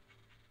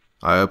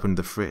 I opened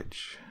the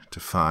fridge to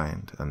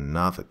find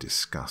another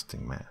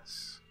disgusting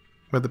mess,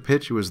 but the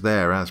pitcher was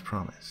there as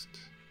promised.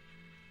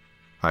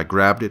 I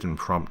grabbed it and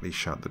promptly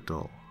shut the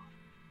door.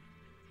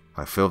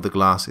 I filled the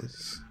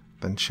glasses,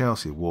 then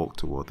Chelsea walked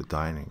toward the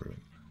dining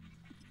room.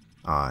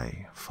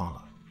 I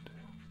followed.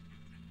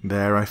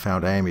 There I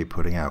found Amy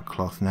putting out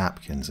cloth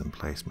napkins and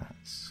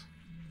placemats.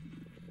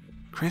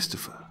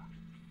 "Christopher,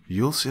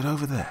 you'll sit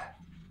over there."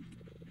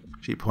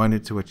 She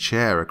pointed to a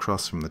chair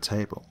across from the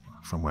table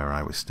from where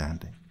I was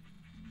standing.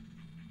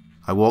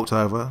 I walked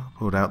over,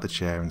 pulled out the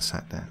chair and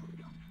sat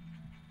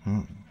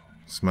down.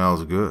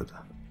 Smells good,"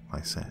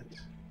 I said.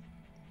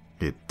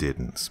 It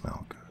didn't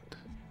smell good.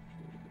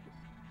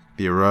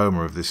 The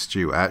aroma of the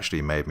stew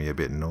actually made me a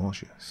bit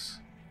nauseous,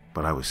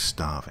 but I was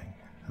starving,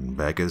 and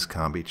beggars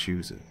can't be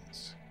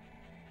choosers.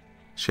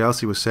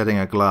 Chelsea was setting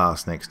a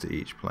glass next to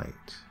each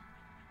plate.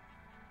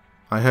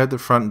 I heard the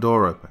front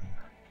door open,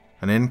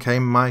 and in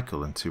came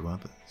Michael and 2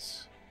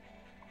 others.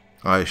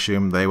 I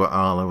assumed they were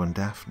Arlo and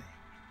Daphne.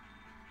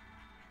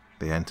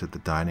 They entered the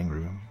dining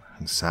room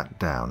and sat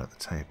down at the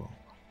table.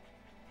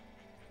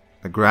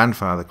 The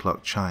grandfather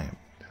clock chimed,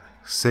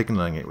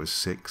 signaling it was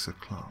 6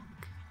 o'clock.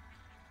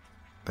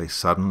 They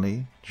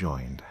suddenly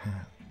joined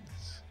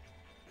hands.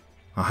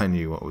 I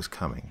knew what was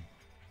coming.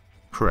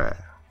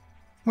 Prayer,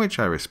 which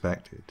I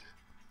respected,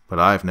 but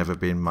I've never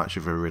been much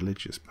of a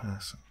religious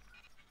person.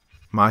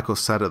 Michael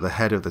sat at the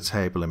head of the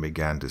table and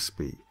began to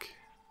speak.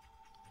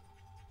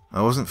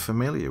 I wasn't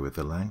familiar with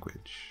the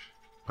language,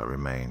 but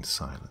remained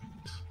silent.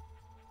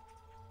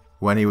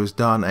 When he was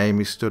done,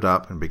 Amy stood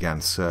up and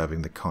began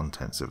serving the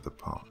contents of the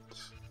pot.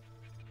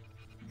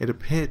 It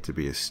appeared to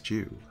be a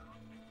stew.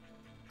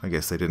 I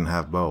guess they didn't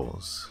have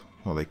bowls,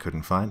 or they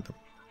couldn't find them.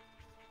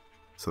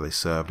 So they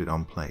served it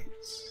on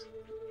plates.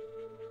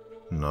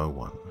 No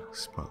one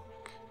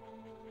spoke.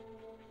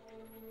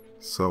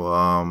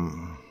 So,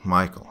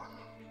 Michael,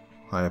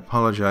 I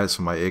apologize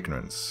for my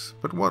ignorance,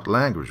 but what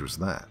language was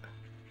that?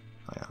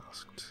 I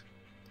asked.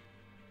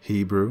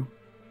 Hebrew?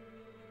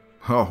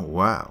 Oh,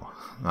 wow,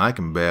 I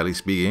can barely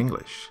speak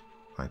English,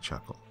 I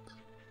chuckled.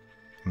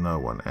 No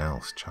one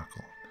else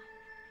chuckled.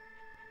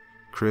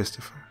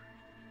 Christopher,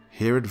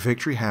 here at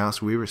Victory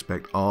House we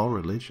respect all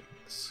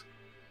religions,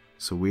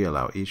 so we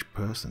allow each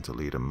person to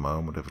lead a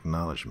moment of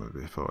acknowledgement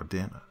before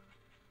dinner.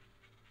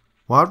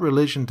 What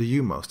religion do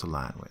you most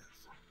align with?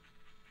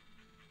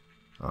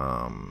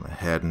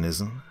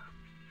 Hedonism?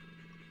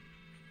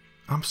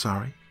 I'm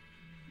sorry,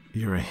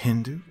 you're a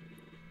Hindu?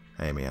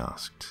 Amy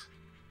asked.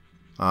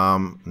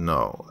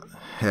 No,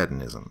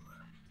 hedonism.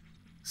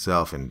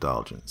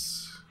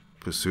 Self-indulgence,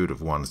 pursuit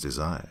of one's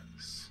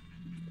desires.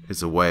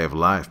 It's a way of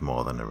life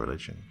more than a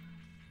religion.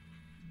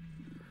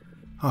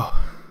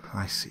 Oh,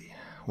 I see.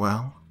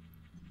 Well,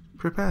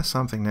 prepare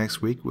something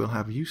next week we'll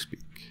have you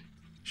speak,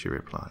 she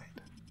replied.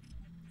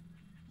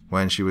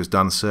 When she was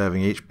done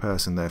serving each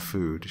person their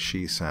food,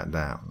 she sat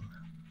down.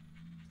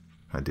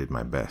 I did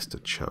my best to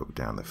choke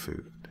down the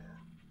food.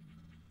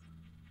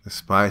 The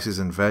spices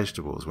and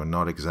vegetables were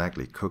not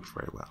exactly cooked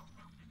very well,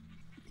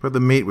 but the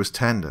meat was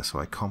tender, so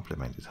I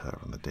complimented her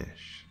on the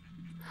dish.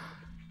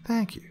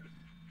 Thank you,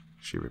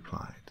 she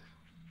replied.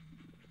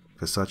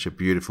 For such a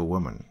beautiful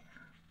woman,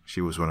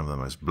 she was one of the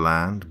most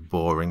bland,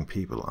 boring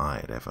people I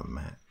had ever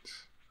met.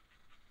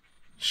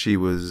 She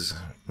was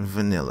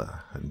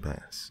vanilla at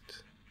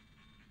best.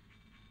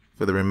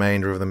 For the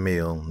remainder of the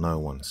meal, no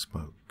one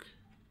spoke.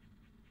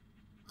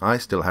 I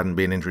still hadn't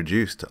been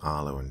introduced to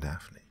Arlo and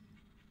Daphne.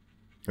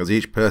 As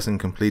each person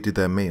completed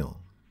their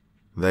meal,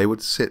 they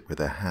would sit with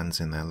their hands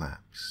in their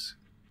laps,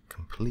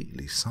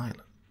 completely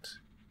silent.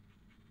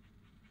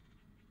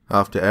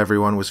 After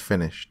everyone was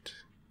finished,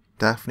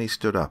 Daphne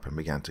stood up and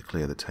began to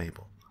clear the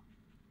table.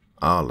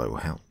 Arlo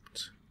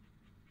helped.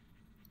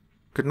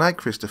 Good night,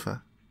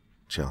 Christopher,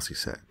 Chelsea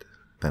said,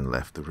 then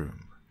left the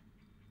room.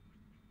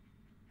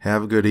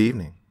 Have a good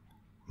evening,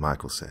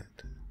 Michael said.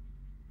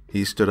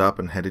 He stood up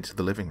and headed to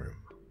the living room.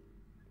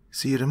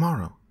 See you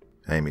tomorrow,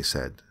 Amy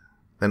said,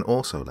 then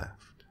also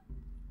left.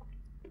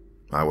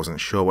 I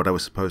wasn't sure what I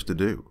was supposed to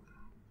do,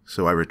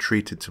 so I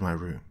retreated to my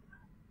room.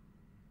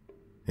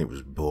 It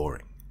was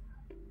boring.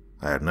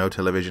 I had no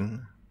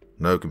television,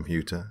 no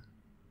computer,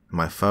 and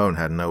my phone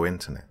had no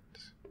internet.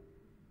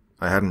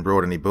 I hadn't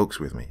brought any books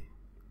with me,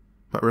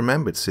 but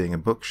remembered seeing a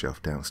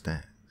bookshelf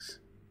downstairs,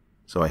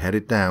 so I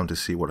headed down to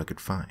see what I could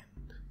find.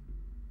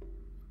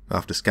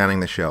 After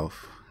scanning the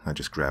shelf, I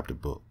just grabbed a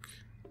book,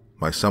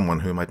 by someone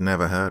whom I'd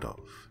never heard of,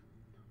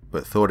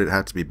 but thought it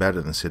had to be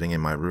better than sitting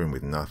in my room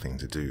with nothing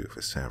to do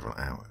for several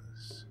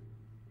hours.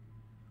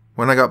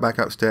 When I got back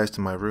upstairs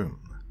to my room,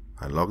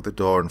 I locked the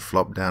door and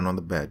flopped down on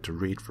the bed to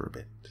read for a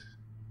bit.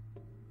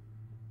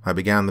 I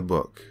began the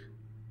book,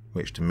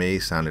 which to me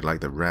sounded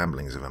like the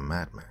ramblings of a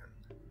madman.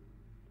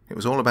 It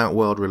was all about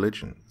world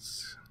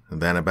religions,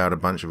 and then about a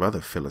bunch of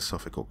other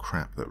philosophical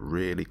crap that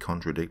really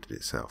contradicted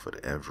itself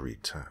at every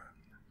turn.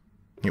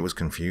 It was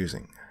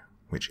confusing,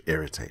 which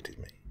irritated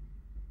me.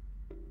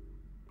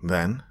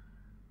 Then,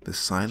 the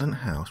silent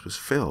house was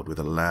filled with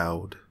a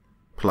loud,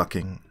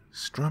 plucking,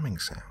 strumming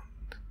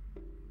sound,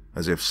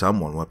 as if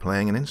someone were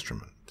playing an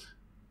instrument.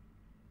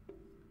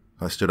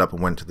 I stood up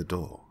and went to the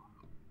door.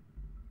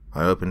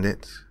 I opened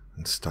it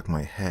and stuck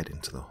my head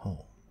into the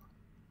hall.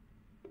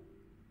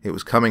 It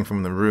was coming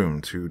from the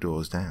room 2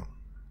 doors down.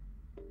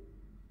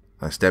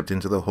 I stepped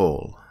into the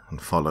hall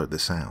and followed the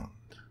sound,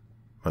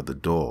 but the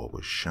door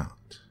was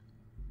shut.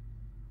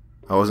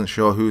 I wasn't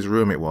sure whose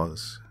room it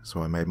was,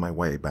 so I made my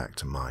way back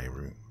to my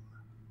room.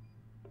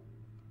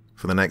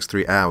 For the next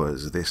 3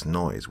 hours, this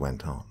noise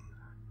went on.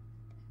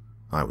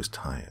 I was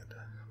tired,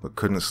 but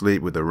couldn't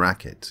sleep with the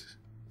racket,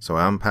 so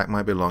I unpacked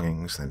my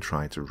belongings and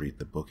tried to read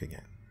the book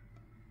again.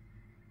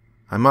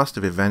 I must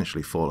have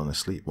eventually fallen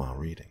asleep while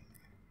reading.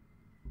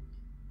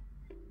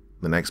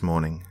 The next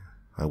morning,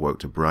 I woke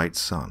to bright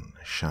sun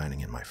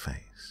shining in my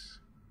face.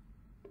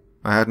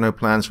 I had no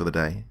plans for the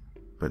day,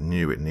 but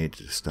knew it needed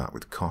to start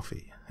with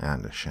coffee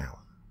and a shower.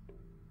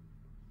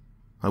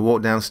 I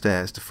walked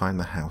downstairs to find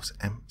the house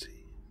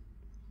empty.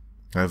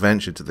 I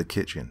ventured to the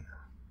kitchen,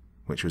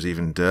 which was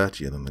even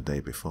dirtier than the day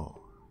before,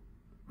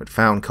 but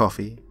found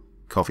coffee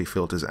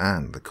filters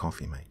and the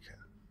coffee maker.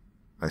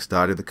 I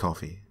started the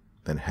coffee,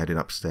 then headed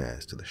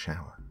upstairs to the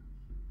shower.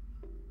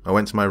 I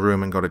went to my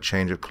room and got a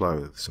change of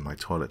clothes and my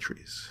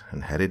toiletries,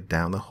 and headed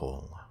down the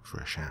hall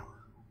for a shower.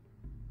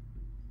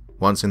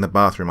 Once in the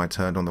bathroom, I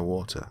turned on the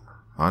water,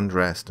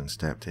 undressed and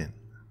stepped in.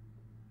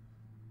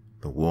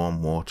 The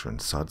warm water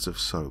and suds of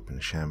soap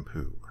and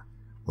shampoo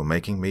were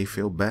making me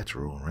feel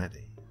better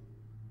already.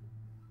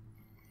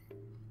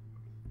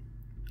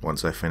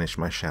 Once I finished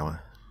my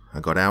shower, I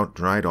got out,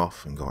 dried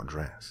off, and got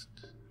dressed.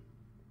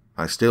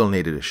 I still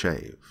needed a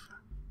shave,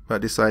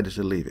 but decided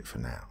to leave it for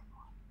now.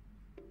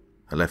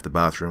 I left the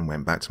bathroom,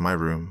 went back to my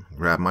room,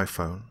 grabbed my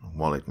phone,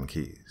 wallet, and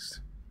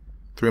keys,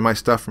 threw my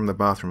stuff from the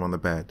bathroom on the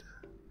bed,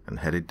 and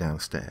headed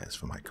downstairs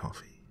for my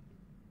coffee.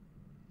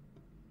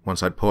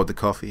 Once I'd poured the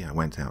coffee, I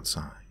went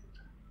outside.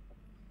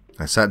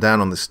 I sat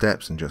down on the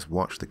steps and just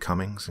watched the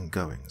comings and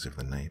goings of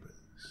the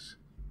neighbors.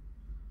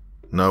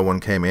 No one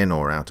came in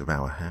or out of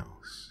our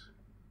house.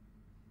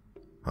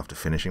 After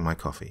finishing my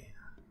coffee,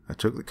 I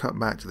took the cup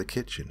back to the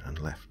kitchen and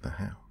left the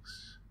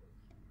house.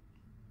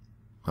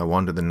 I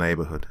wandered the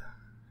neighborhood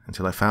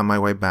until I found my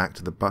way back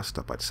to the bus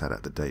stop I'd sat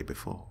at the day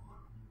before.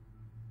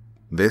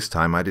 This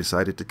time I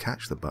decided to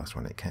catch the bus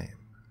when it came.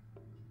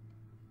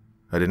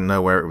 I didn't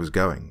know where it was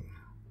going,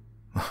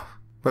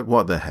 but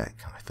what the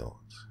heck, I thought.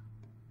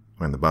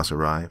 When the bus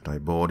arrived, I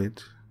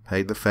boarded,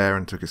 paid the fare,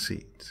 and took a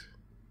seat.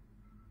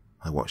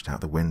 I watched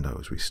out the window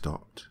as we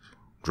stopped,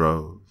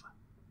 drove,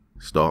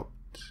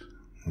 stopped,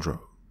 drove.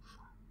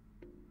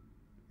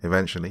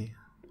 Eventually,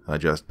 I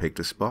just picked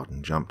a spot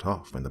and jumped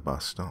off when the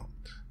bus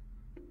stopped.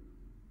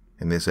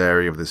 In this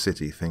area of the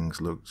city,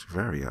 things looked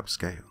very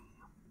upscale,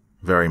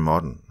 very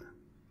modern,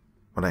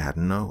 but I had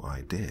no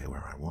idea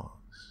where I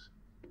was.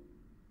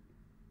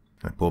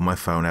 I pulled my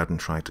phone out and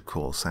tried to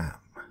call Sam.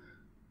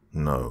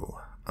 No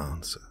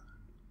answer.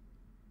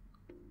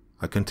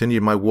 I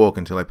continued my walk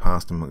until I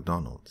passed a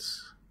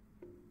McDonald's.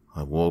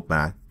 I walked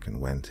back and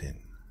went in.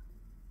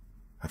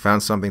 I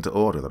found something to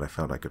order that I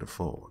felt I could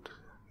afford,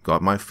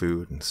 got my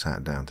food, and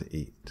sat down to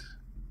eat.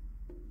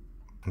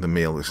 The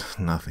meal was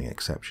nothing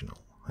exceptional,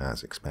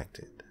 as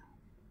expected.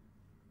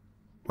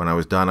 When I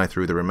was done, I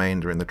threw the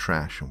remainder in the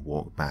trash and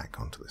walked back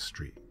onto the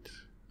street.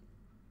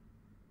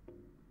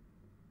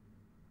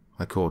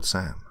 I called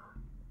Sam.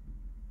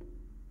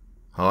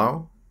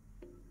 Hello?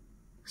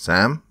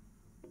 Sam?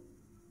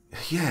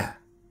 Yeah.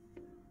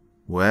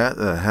 Where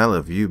the hell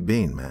have you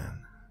been,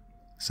 man?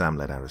 Sam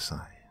let out a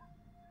sigh.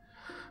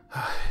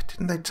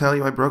 Didn't they tell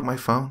you I broke my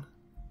phone?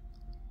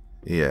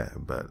 Yeah,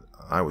 but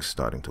I was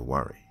starting to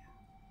worry.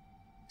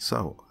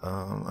 So,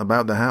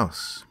 about the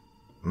house.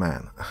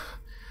 Man,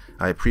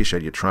 I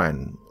appreciate you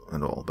trying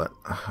and all, but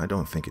I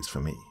don't think it's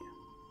for me.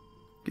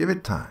 Give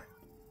it time.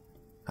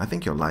 I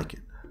think you'll like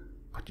it,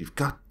 but you've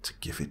got to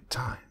give it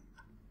time.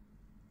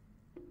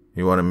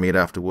 You want to meet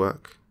after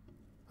work?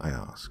 I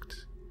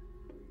asked.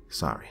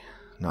 Sorry,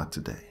 not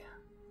today.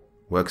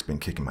 Work's been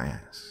kicking my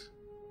ass.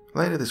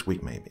 Later this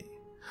week, maybe.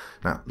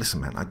 Now, listen,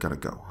 man, I gotta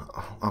go.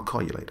 I'll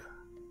call you later.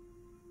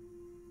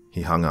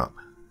 He hung up.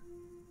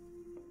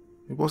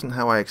 It wasn't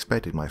how I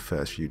expected my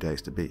first few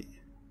days to be.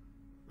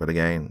 But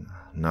again,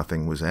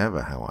 nothing was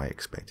ever how I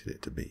expected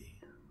it to be.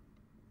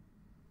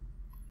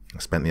 I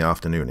spent the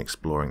afternoon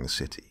exploring the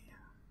city.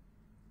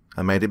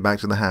 I made it back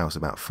to the house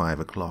about 5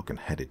 o'clock and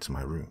headed to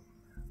my room.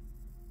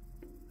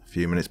 A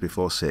few minutes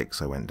before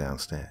 6, I went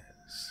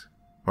downstairs,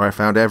 where I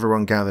found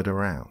everyone gathered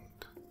around.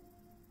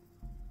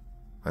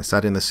 I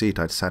sat in the seat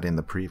I'd sat in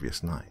the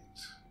previous night.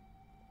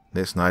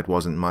 This night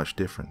wasn't much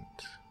different,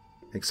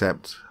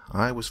 except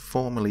I was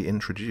formally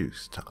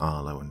introduced to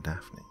Arlo and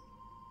Daphne.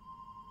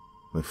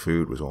 The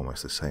food was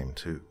almost the same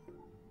too.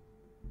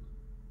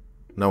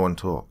 No one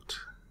talked.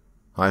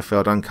 I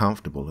felt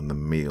uncomfortable and the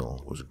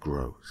meal was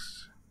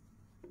gross.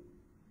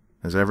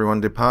 As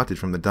everyone departed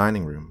from the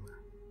dining room,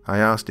 I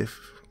asked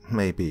if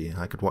maybe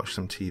I could watch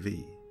some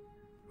TV,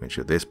 which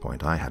at this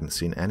point I hadn't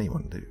seen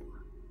anyone do.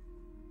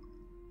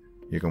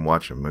 You can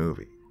watch a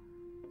movie,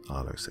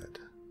 Arlo said.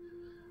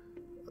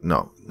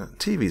 No,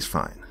 TV's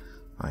fine,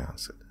 I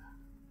answered.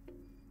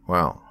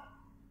 Well,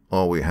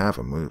 all we have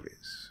are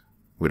movies.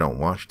 We don't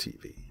watch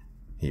TV,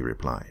 he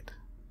replied.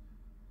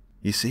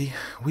 You see,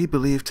 we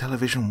believe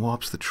television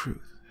warps the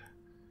truth.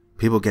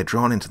 People get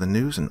drawn into the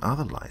news and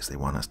other lies they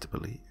want us to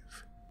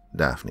believe,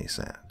 Daphne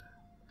said.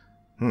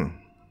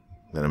 Then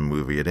a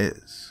movie it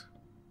is.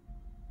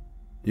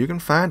 You can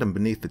find them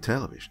beneath the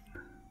television,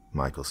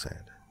 Michael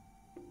said.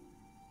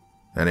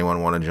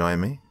 Anyone want to join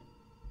me?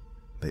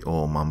 They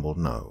all mumbled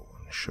no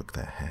and shook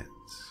their heads.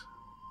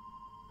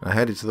 I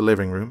headed to the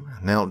living room,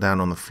 knelt down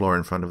on the floor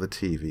in front of the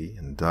TV,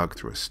 and dug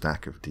through a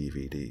stack of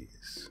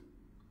DVDs.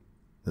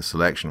 The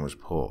selection was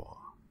poor,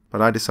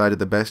 but I decided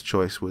the best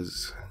choice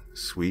was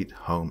Sweet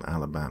Home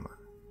Alabama.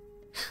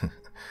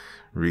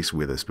 Reese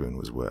Witherspoon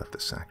was worth the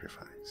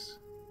sacrifice.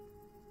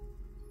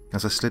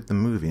 As I slid the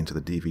movie into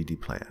the DVD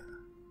player,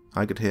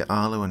 I could hear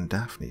Arlo and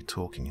Daphne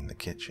talking in the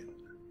kitchen.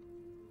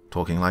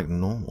 Talking like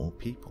normal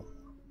people.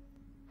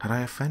 Had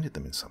I offended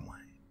them in some way?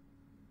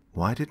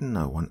 Why did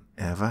no one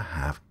ever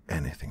have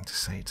anything to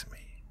say to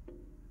me?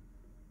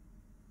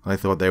 I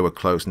thought they were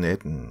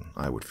close-knit and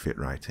I would fit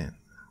right in.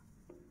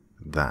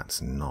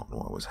 That's not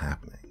what was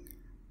happening.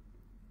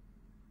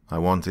 I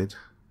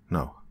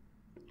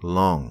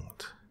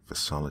longed for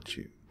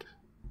solitude,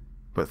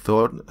 but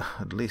thought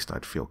at least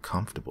I'd feel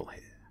comfortable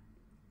here.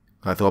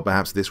 I thought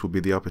perhaps this would be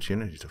the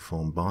opportunity to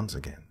form bonds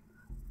again.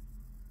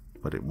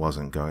 but it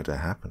wasn't going to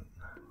happen,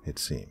 it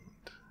seemed.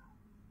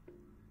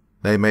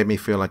 They made me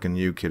feel like a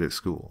new kid at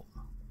school,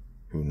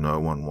 who no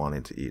one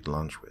wanted to eat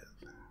lunch with.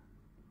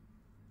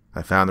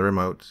 I found the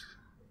remote.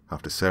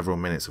 After several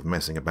minutes of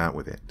messing about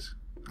with it,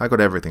 I got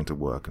everything to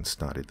work and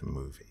started the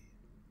movie.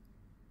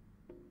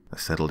 I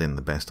settled in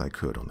the best I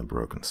could on the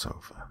broken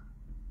sofa.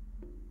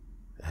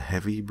 A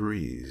heavy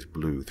breeze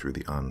blew through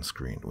the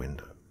unscreened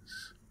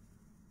windows,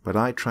 but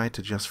I tried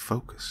to just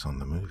focus on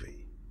the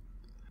movie.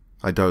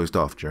 I dozed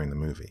off during the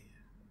movie,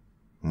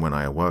 and when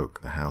I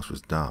awoke, the house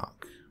was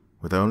dark,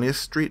 with only a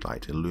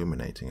streetlight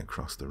illuminating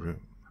across the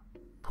room.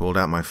 Pulled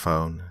out my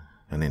phone,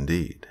 and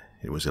indeed,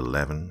 it was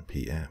 11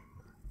 p.m.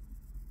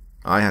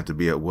 I had to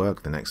be at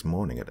work the next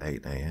morning at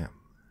 8 a.m.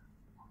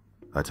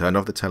 I turned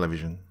off the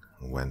television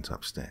and went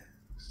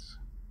upstairs.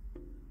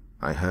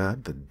 I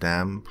heard the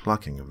damn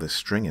plucking of the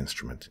string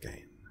instrument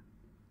again.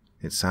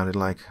 It sounded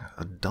like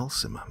a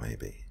dulcimer,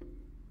 maybe.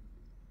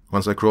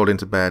 Once I crawled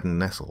into bed and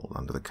nestled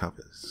under the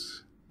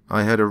covers,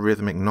 I heard a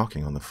rhythmic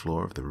knocking on the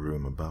floor of the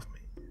room above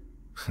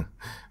me.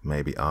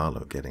 Maybe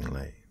Arlo getting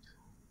laid.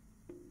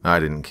 I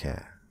didn't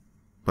care.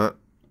 But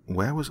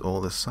where was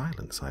all the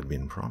silence I'd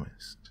been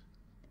promised?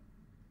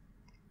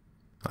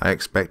 I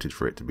expected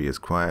for it to be as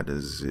quiet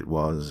as it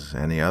was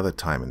any other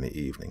time in the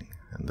evening,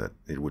 and that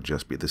it would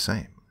just be the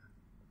same.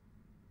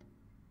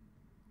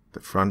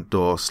 The front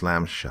door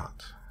slammed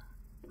shut,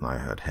 and I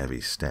heard heavy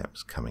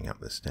steps coming up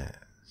the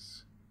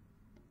stairs.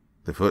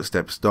 The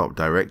footsteps stopped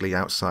directly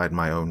outside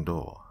my own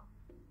door,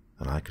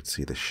 and I could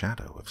see the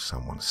shadow of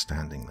someone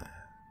standing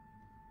there.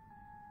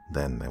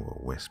 Then there were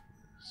whispers.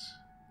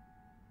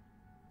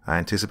 I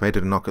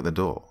anticipated a knock at the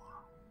door,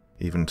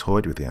 even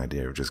toyed with the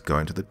idea of just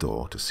going to the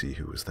door to see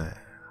who was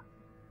there.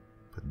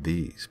 But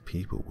these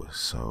people were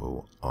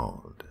so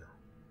odd,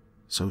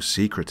 so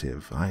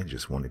secretive, I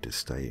just wanted to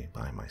stay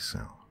by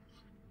myself.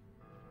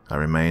 I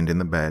remained in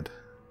the bed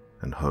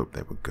and hoped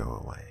they would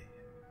go away.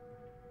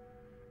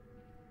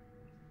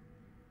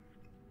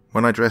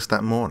 When I dressed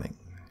that morning,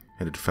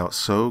 it had felt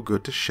so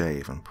good to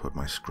shave and put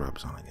my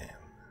scrubs on again.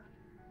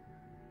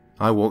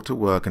 I walked to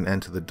work and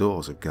entered the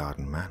doors of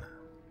Garden Manor.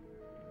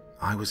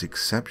 I was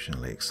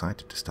exceptionally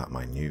excited to start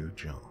my new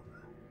job.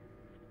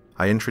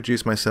 I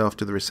introduced myself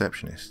to the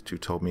receptionist, who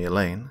told me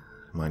Elaine,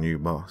 my new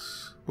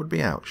boss, would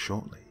be out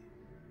shortly.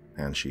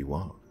 And she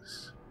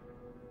was.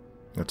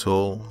 A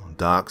tall,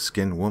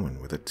 dark-skinned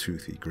woman with a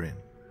toothy grin.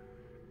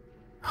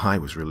 I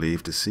was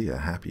relieved to see a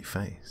happy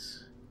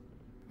face.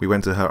 We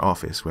went to her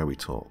office where we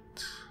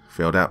talked,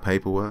 filled out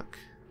paperwork,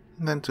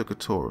 and then took a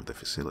tour of the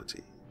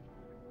facility.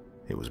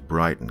 It was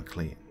bright and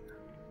clean,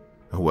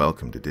 a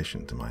welcomed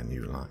addition to my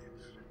new life.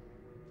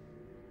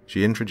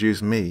 She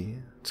introduced me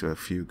to a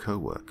few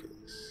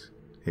co-workers.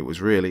 It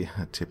was really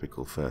a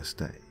typical first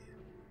day,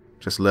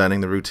 just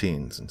learning the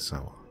routines and so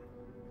on.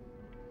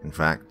 In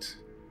fact,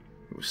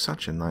 it was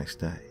such a nice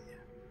day.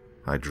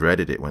 I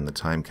dreaded it when the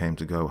time came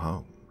to go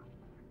home.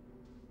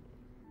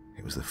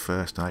 It was the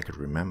first I could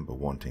remember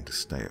wanting to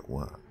stay at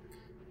work.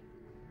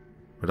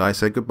 But I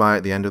said goodbye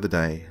at the end of the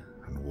day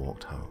and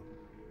walked home.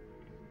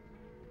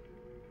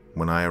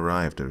 When I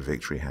arrived at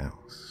Victory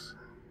House,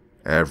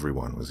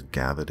 everyone was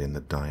gathered in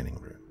the dining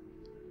room.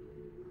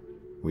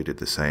 We did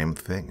the same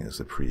thing as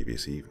the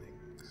previous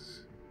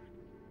evenings.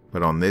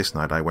 But on this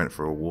night I went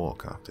for a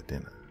walk after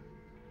dinner.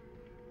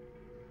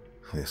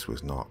 This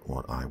was not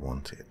what I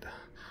wanted,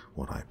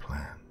 what I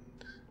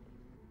planned.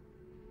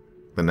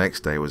 The next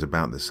day was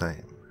about the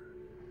same.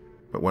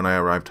 But when I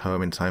arrived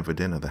home in time for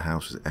dinner, the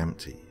house was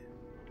empty,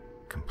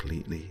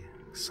 completely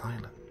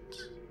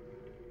silent.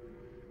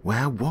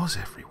 Where was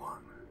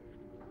everyone?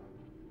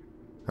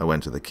 I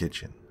went to the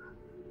kitchen,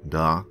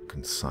 dark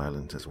and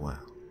silent as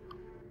well.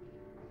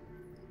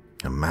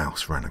 A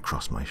mouse ran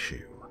across my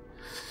shoe.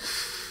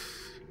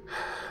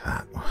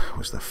 That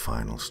was the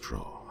final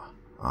straw.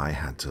 I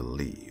had to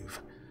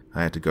leave.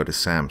 I had to go to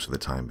Sam's for the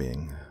time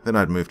being, then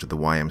I'd move to the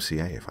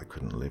YMCA if I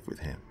couldn't live with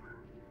him.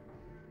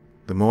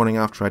 The morning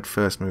after I'd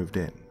first moved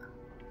in,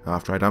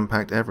 after I'd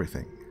unpacked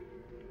everything,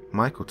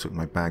 Michael took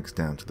my bags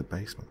down to the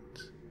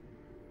basement.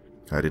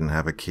 I didn't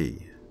have a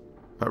key,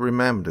 but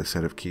remembered a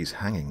set of keys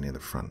hanging near the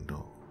front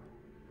door.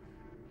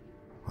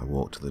 I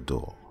walked to the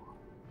door,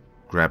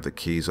 grabbed the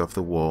keys off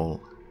the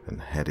wall,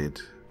 and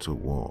headed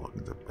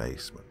toward the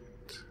basement.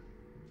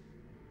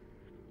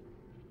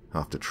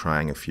 After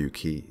trying a few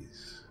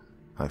keys,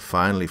 I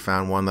finally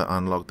found one that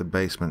unlocked the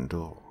basement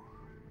door.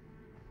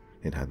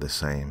 It had the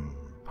same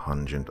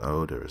pungent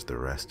odor as the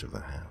rest of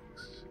the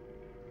house.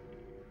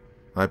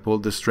 I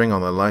pulled the string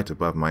on the light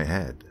above my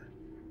head,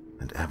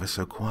 and ever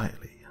so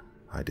quietly,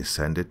 I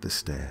descended the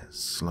stairs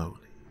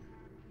slowly.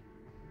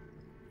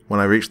 When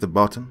I reached the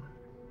bottom,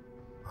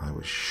 I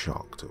was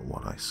shocked at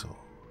what I saw.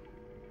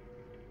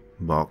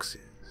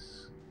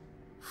 Boxes,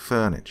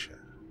 furniture,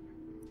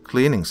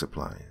 cleaning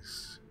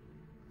supplies,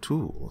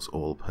 tools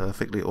all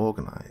perfectly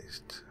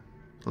organized,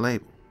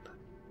 labeled,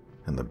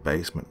 and the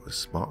basement was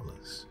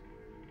spotless.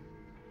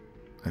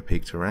 I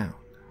peeked around,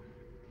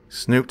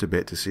 snooped a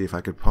bit to see if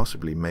I could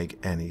possibly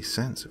make any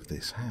sense of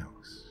this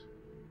house.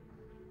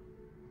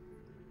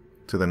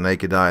 To the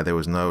naked eye, there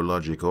was no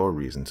logic or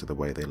reason to the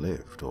way they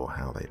lived or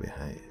how they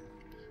behaved.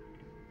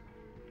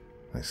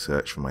 I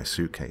searched for my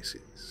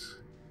suitcases,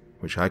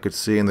 which I could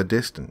see in the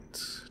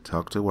distance,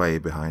 tucked away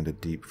behind a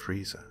deep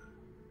freezer.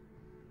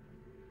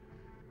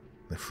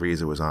 The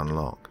freezer was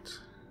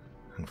unlocked,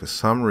 and for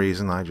some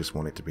reason I just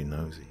wanted to be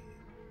nosy,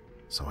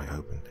 so I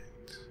opened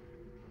it.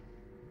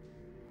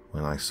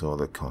 When I saw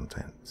the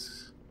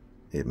contents,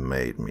 it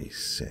made me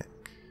sick.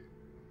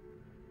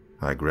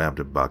 I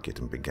grabbed a bucket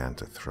and began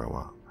to throw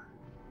up.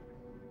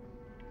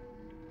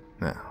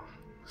 Now,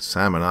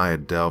 Sam and I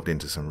had delved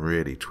into some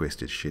really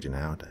twisted shit in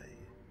our day.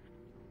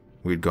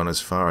 We'd gone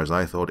as far as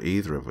I thought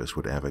either of us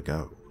would ever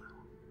go.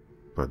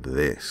 But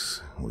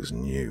this was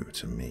new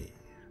to me.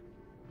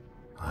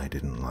 I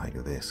didn't like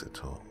this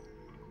at all.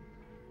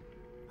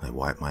 I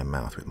wiped my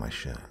mouth with my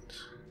shirt,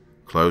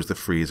 closed the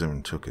freezer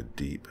and took a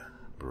deep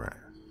breath.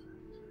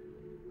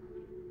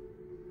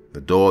 The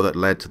door that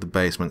led to the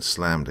basement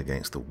slammed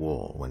against the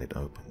wall when it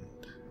opened.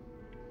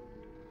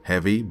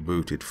 Heavy,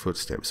 booted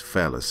footsteps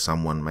fell as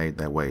someone made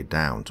their way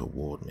down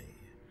toward me.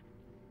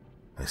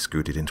 I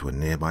scooted into a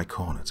nearby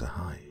corner to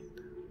hide.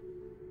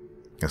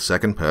 A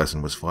second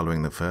person was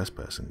following the first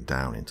person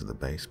down into the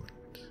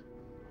basement.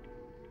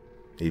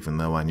 Even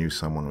though I knew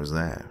someone was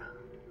there,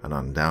 and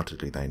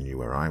undoubtedly they knew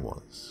where I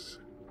was,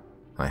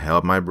 I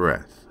held my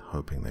breath,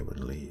 hoping they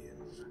would leave.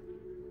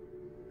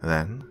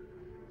 Then,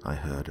 I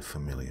heard a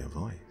familiar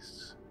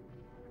voice.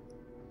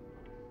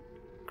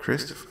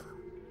 "Christopher,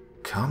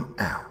 come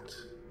out."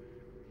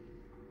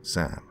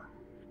 Sam.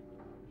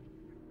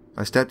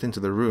 I stepped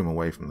into the room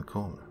away from the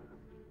corner.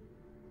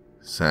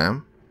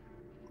 "Sam?"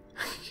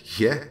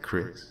 "Yeah,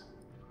 Chris."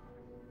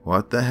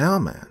 "What the hell,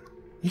 man?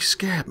 You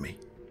scared me."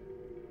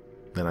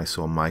 Then I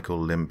saw Michael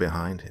limp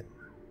behind him.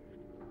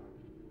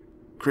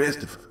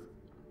 "Christopher."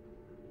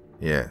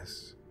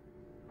 "Yes."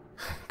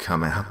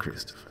 "Come out,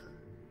 Christopher.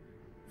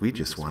 We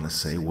just want to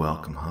say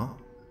welcome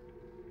home.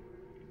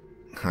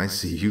 I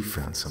see you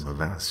found some of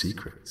our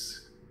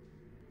secrets,"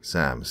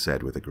 Sam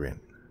said with a grin.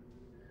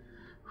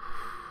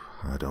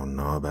 "I don't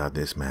know about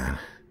this, man,"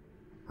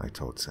 I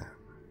told Sam.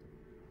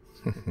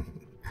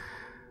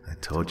 "I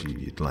told you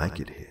you'd like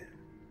it here.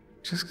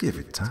 Just give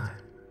it time.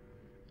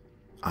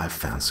 I've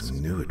found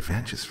some new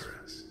adventures for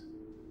us,"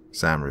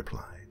 Sam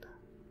replied.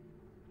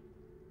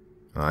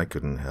 I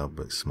couldn't help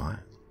but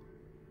smile.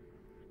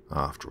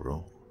 After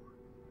all,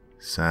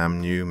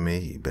 Sam knew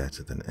me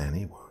better than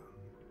anyone.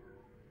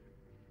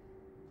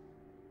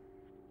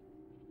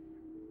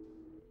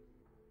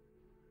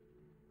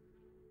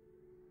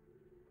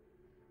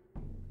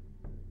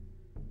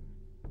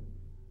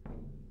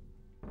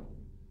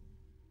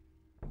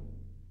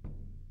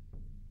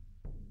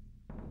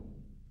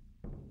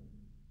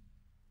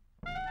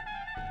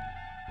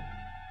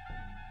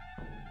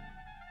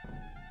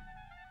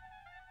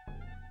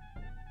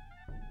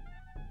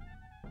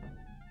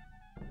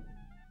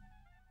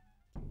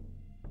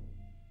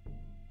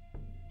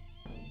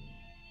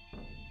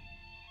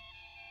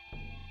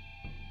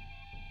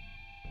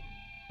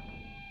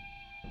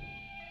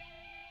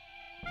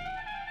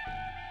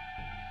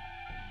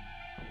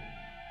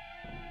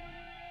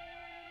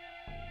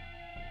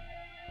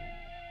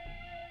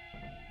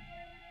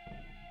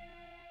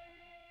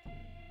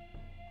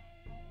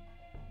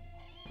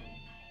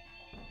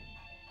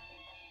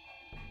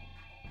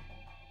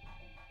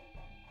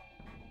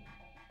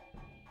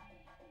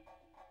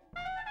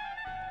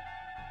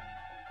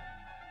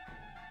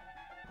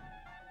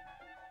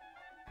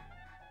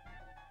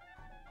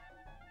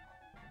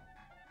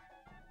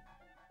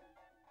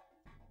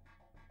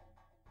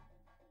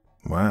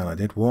 Well, I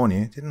did warn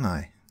you, didn't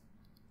I?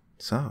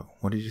 So,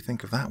 what did you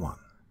think of that one?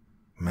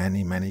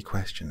 Many, many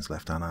questions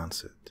left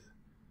unanswered.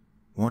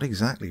 What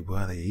exactly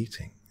were they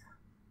eating?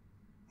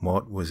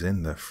 What was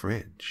in the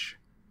fridge?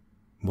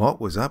 What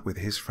was up with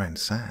his friend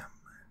Sam?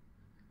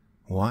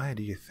 Why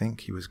do you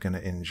think he was going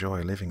to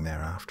enjoy living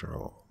there after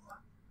all?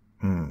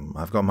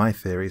 I've got my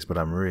theories, but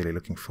I'm really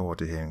looking forward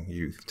to hearing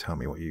you tell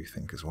me what you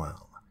think as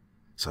well.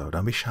 So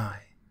don't be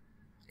shy.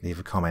 Leave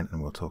a comment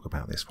and we'll talk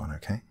about this one,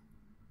 okay?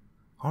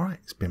 Alright,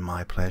 it's been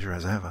my pleasure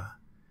as ever.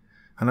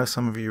 I know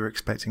some of you are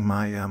expecting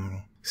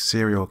my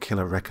serial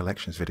killer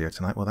recollections video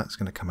tonight. Well, that's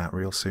going to come out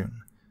real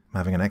soon. I'm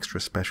having an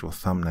extra special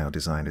thumbnail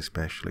designed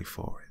especially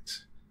for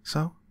it.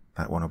 So,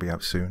 that one will be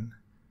up soon.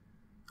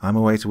 I'm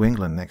away to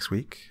England next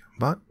week,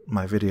 but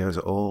my videos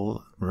are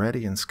all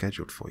ready and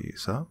scheduled for you,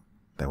 so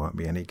there won't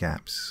be any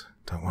gaps.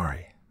 Don't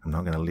worry, I'm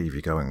not going to leave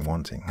you going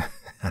wanting.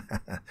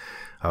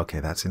 Okay,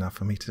 that's enough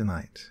for me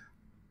tonight.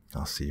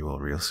 I'll see you all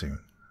real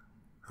soon.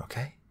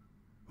 Okay?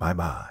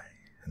 Bye-bye,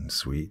 and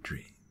sweet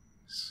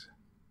dreams.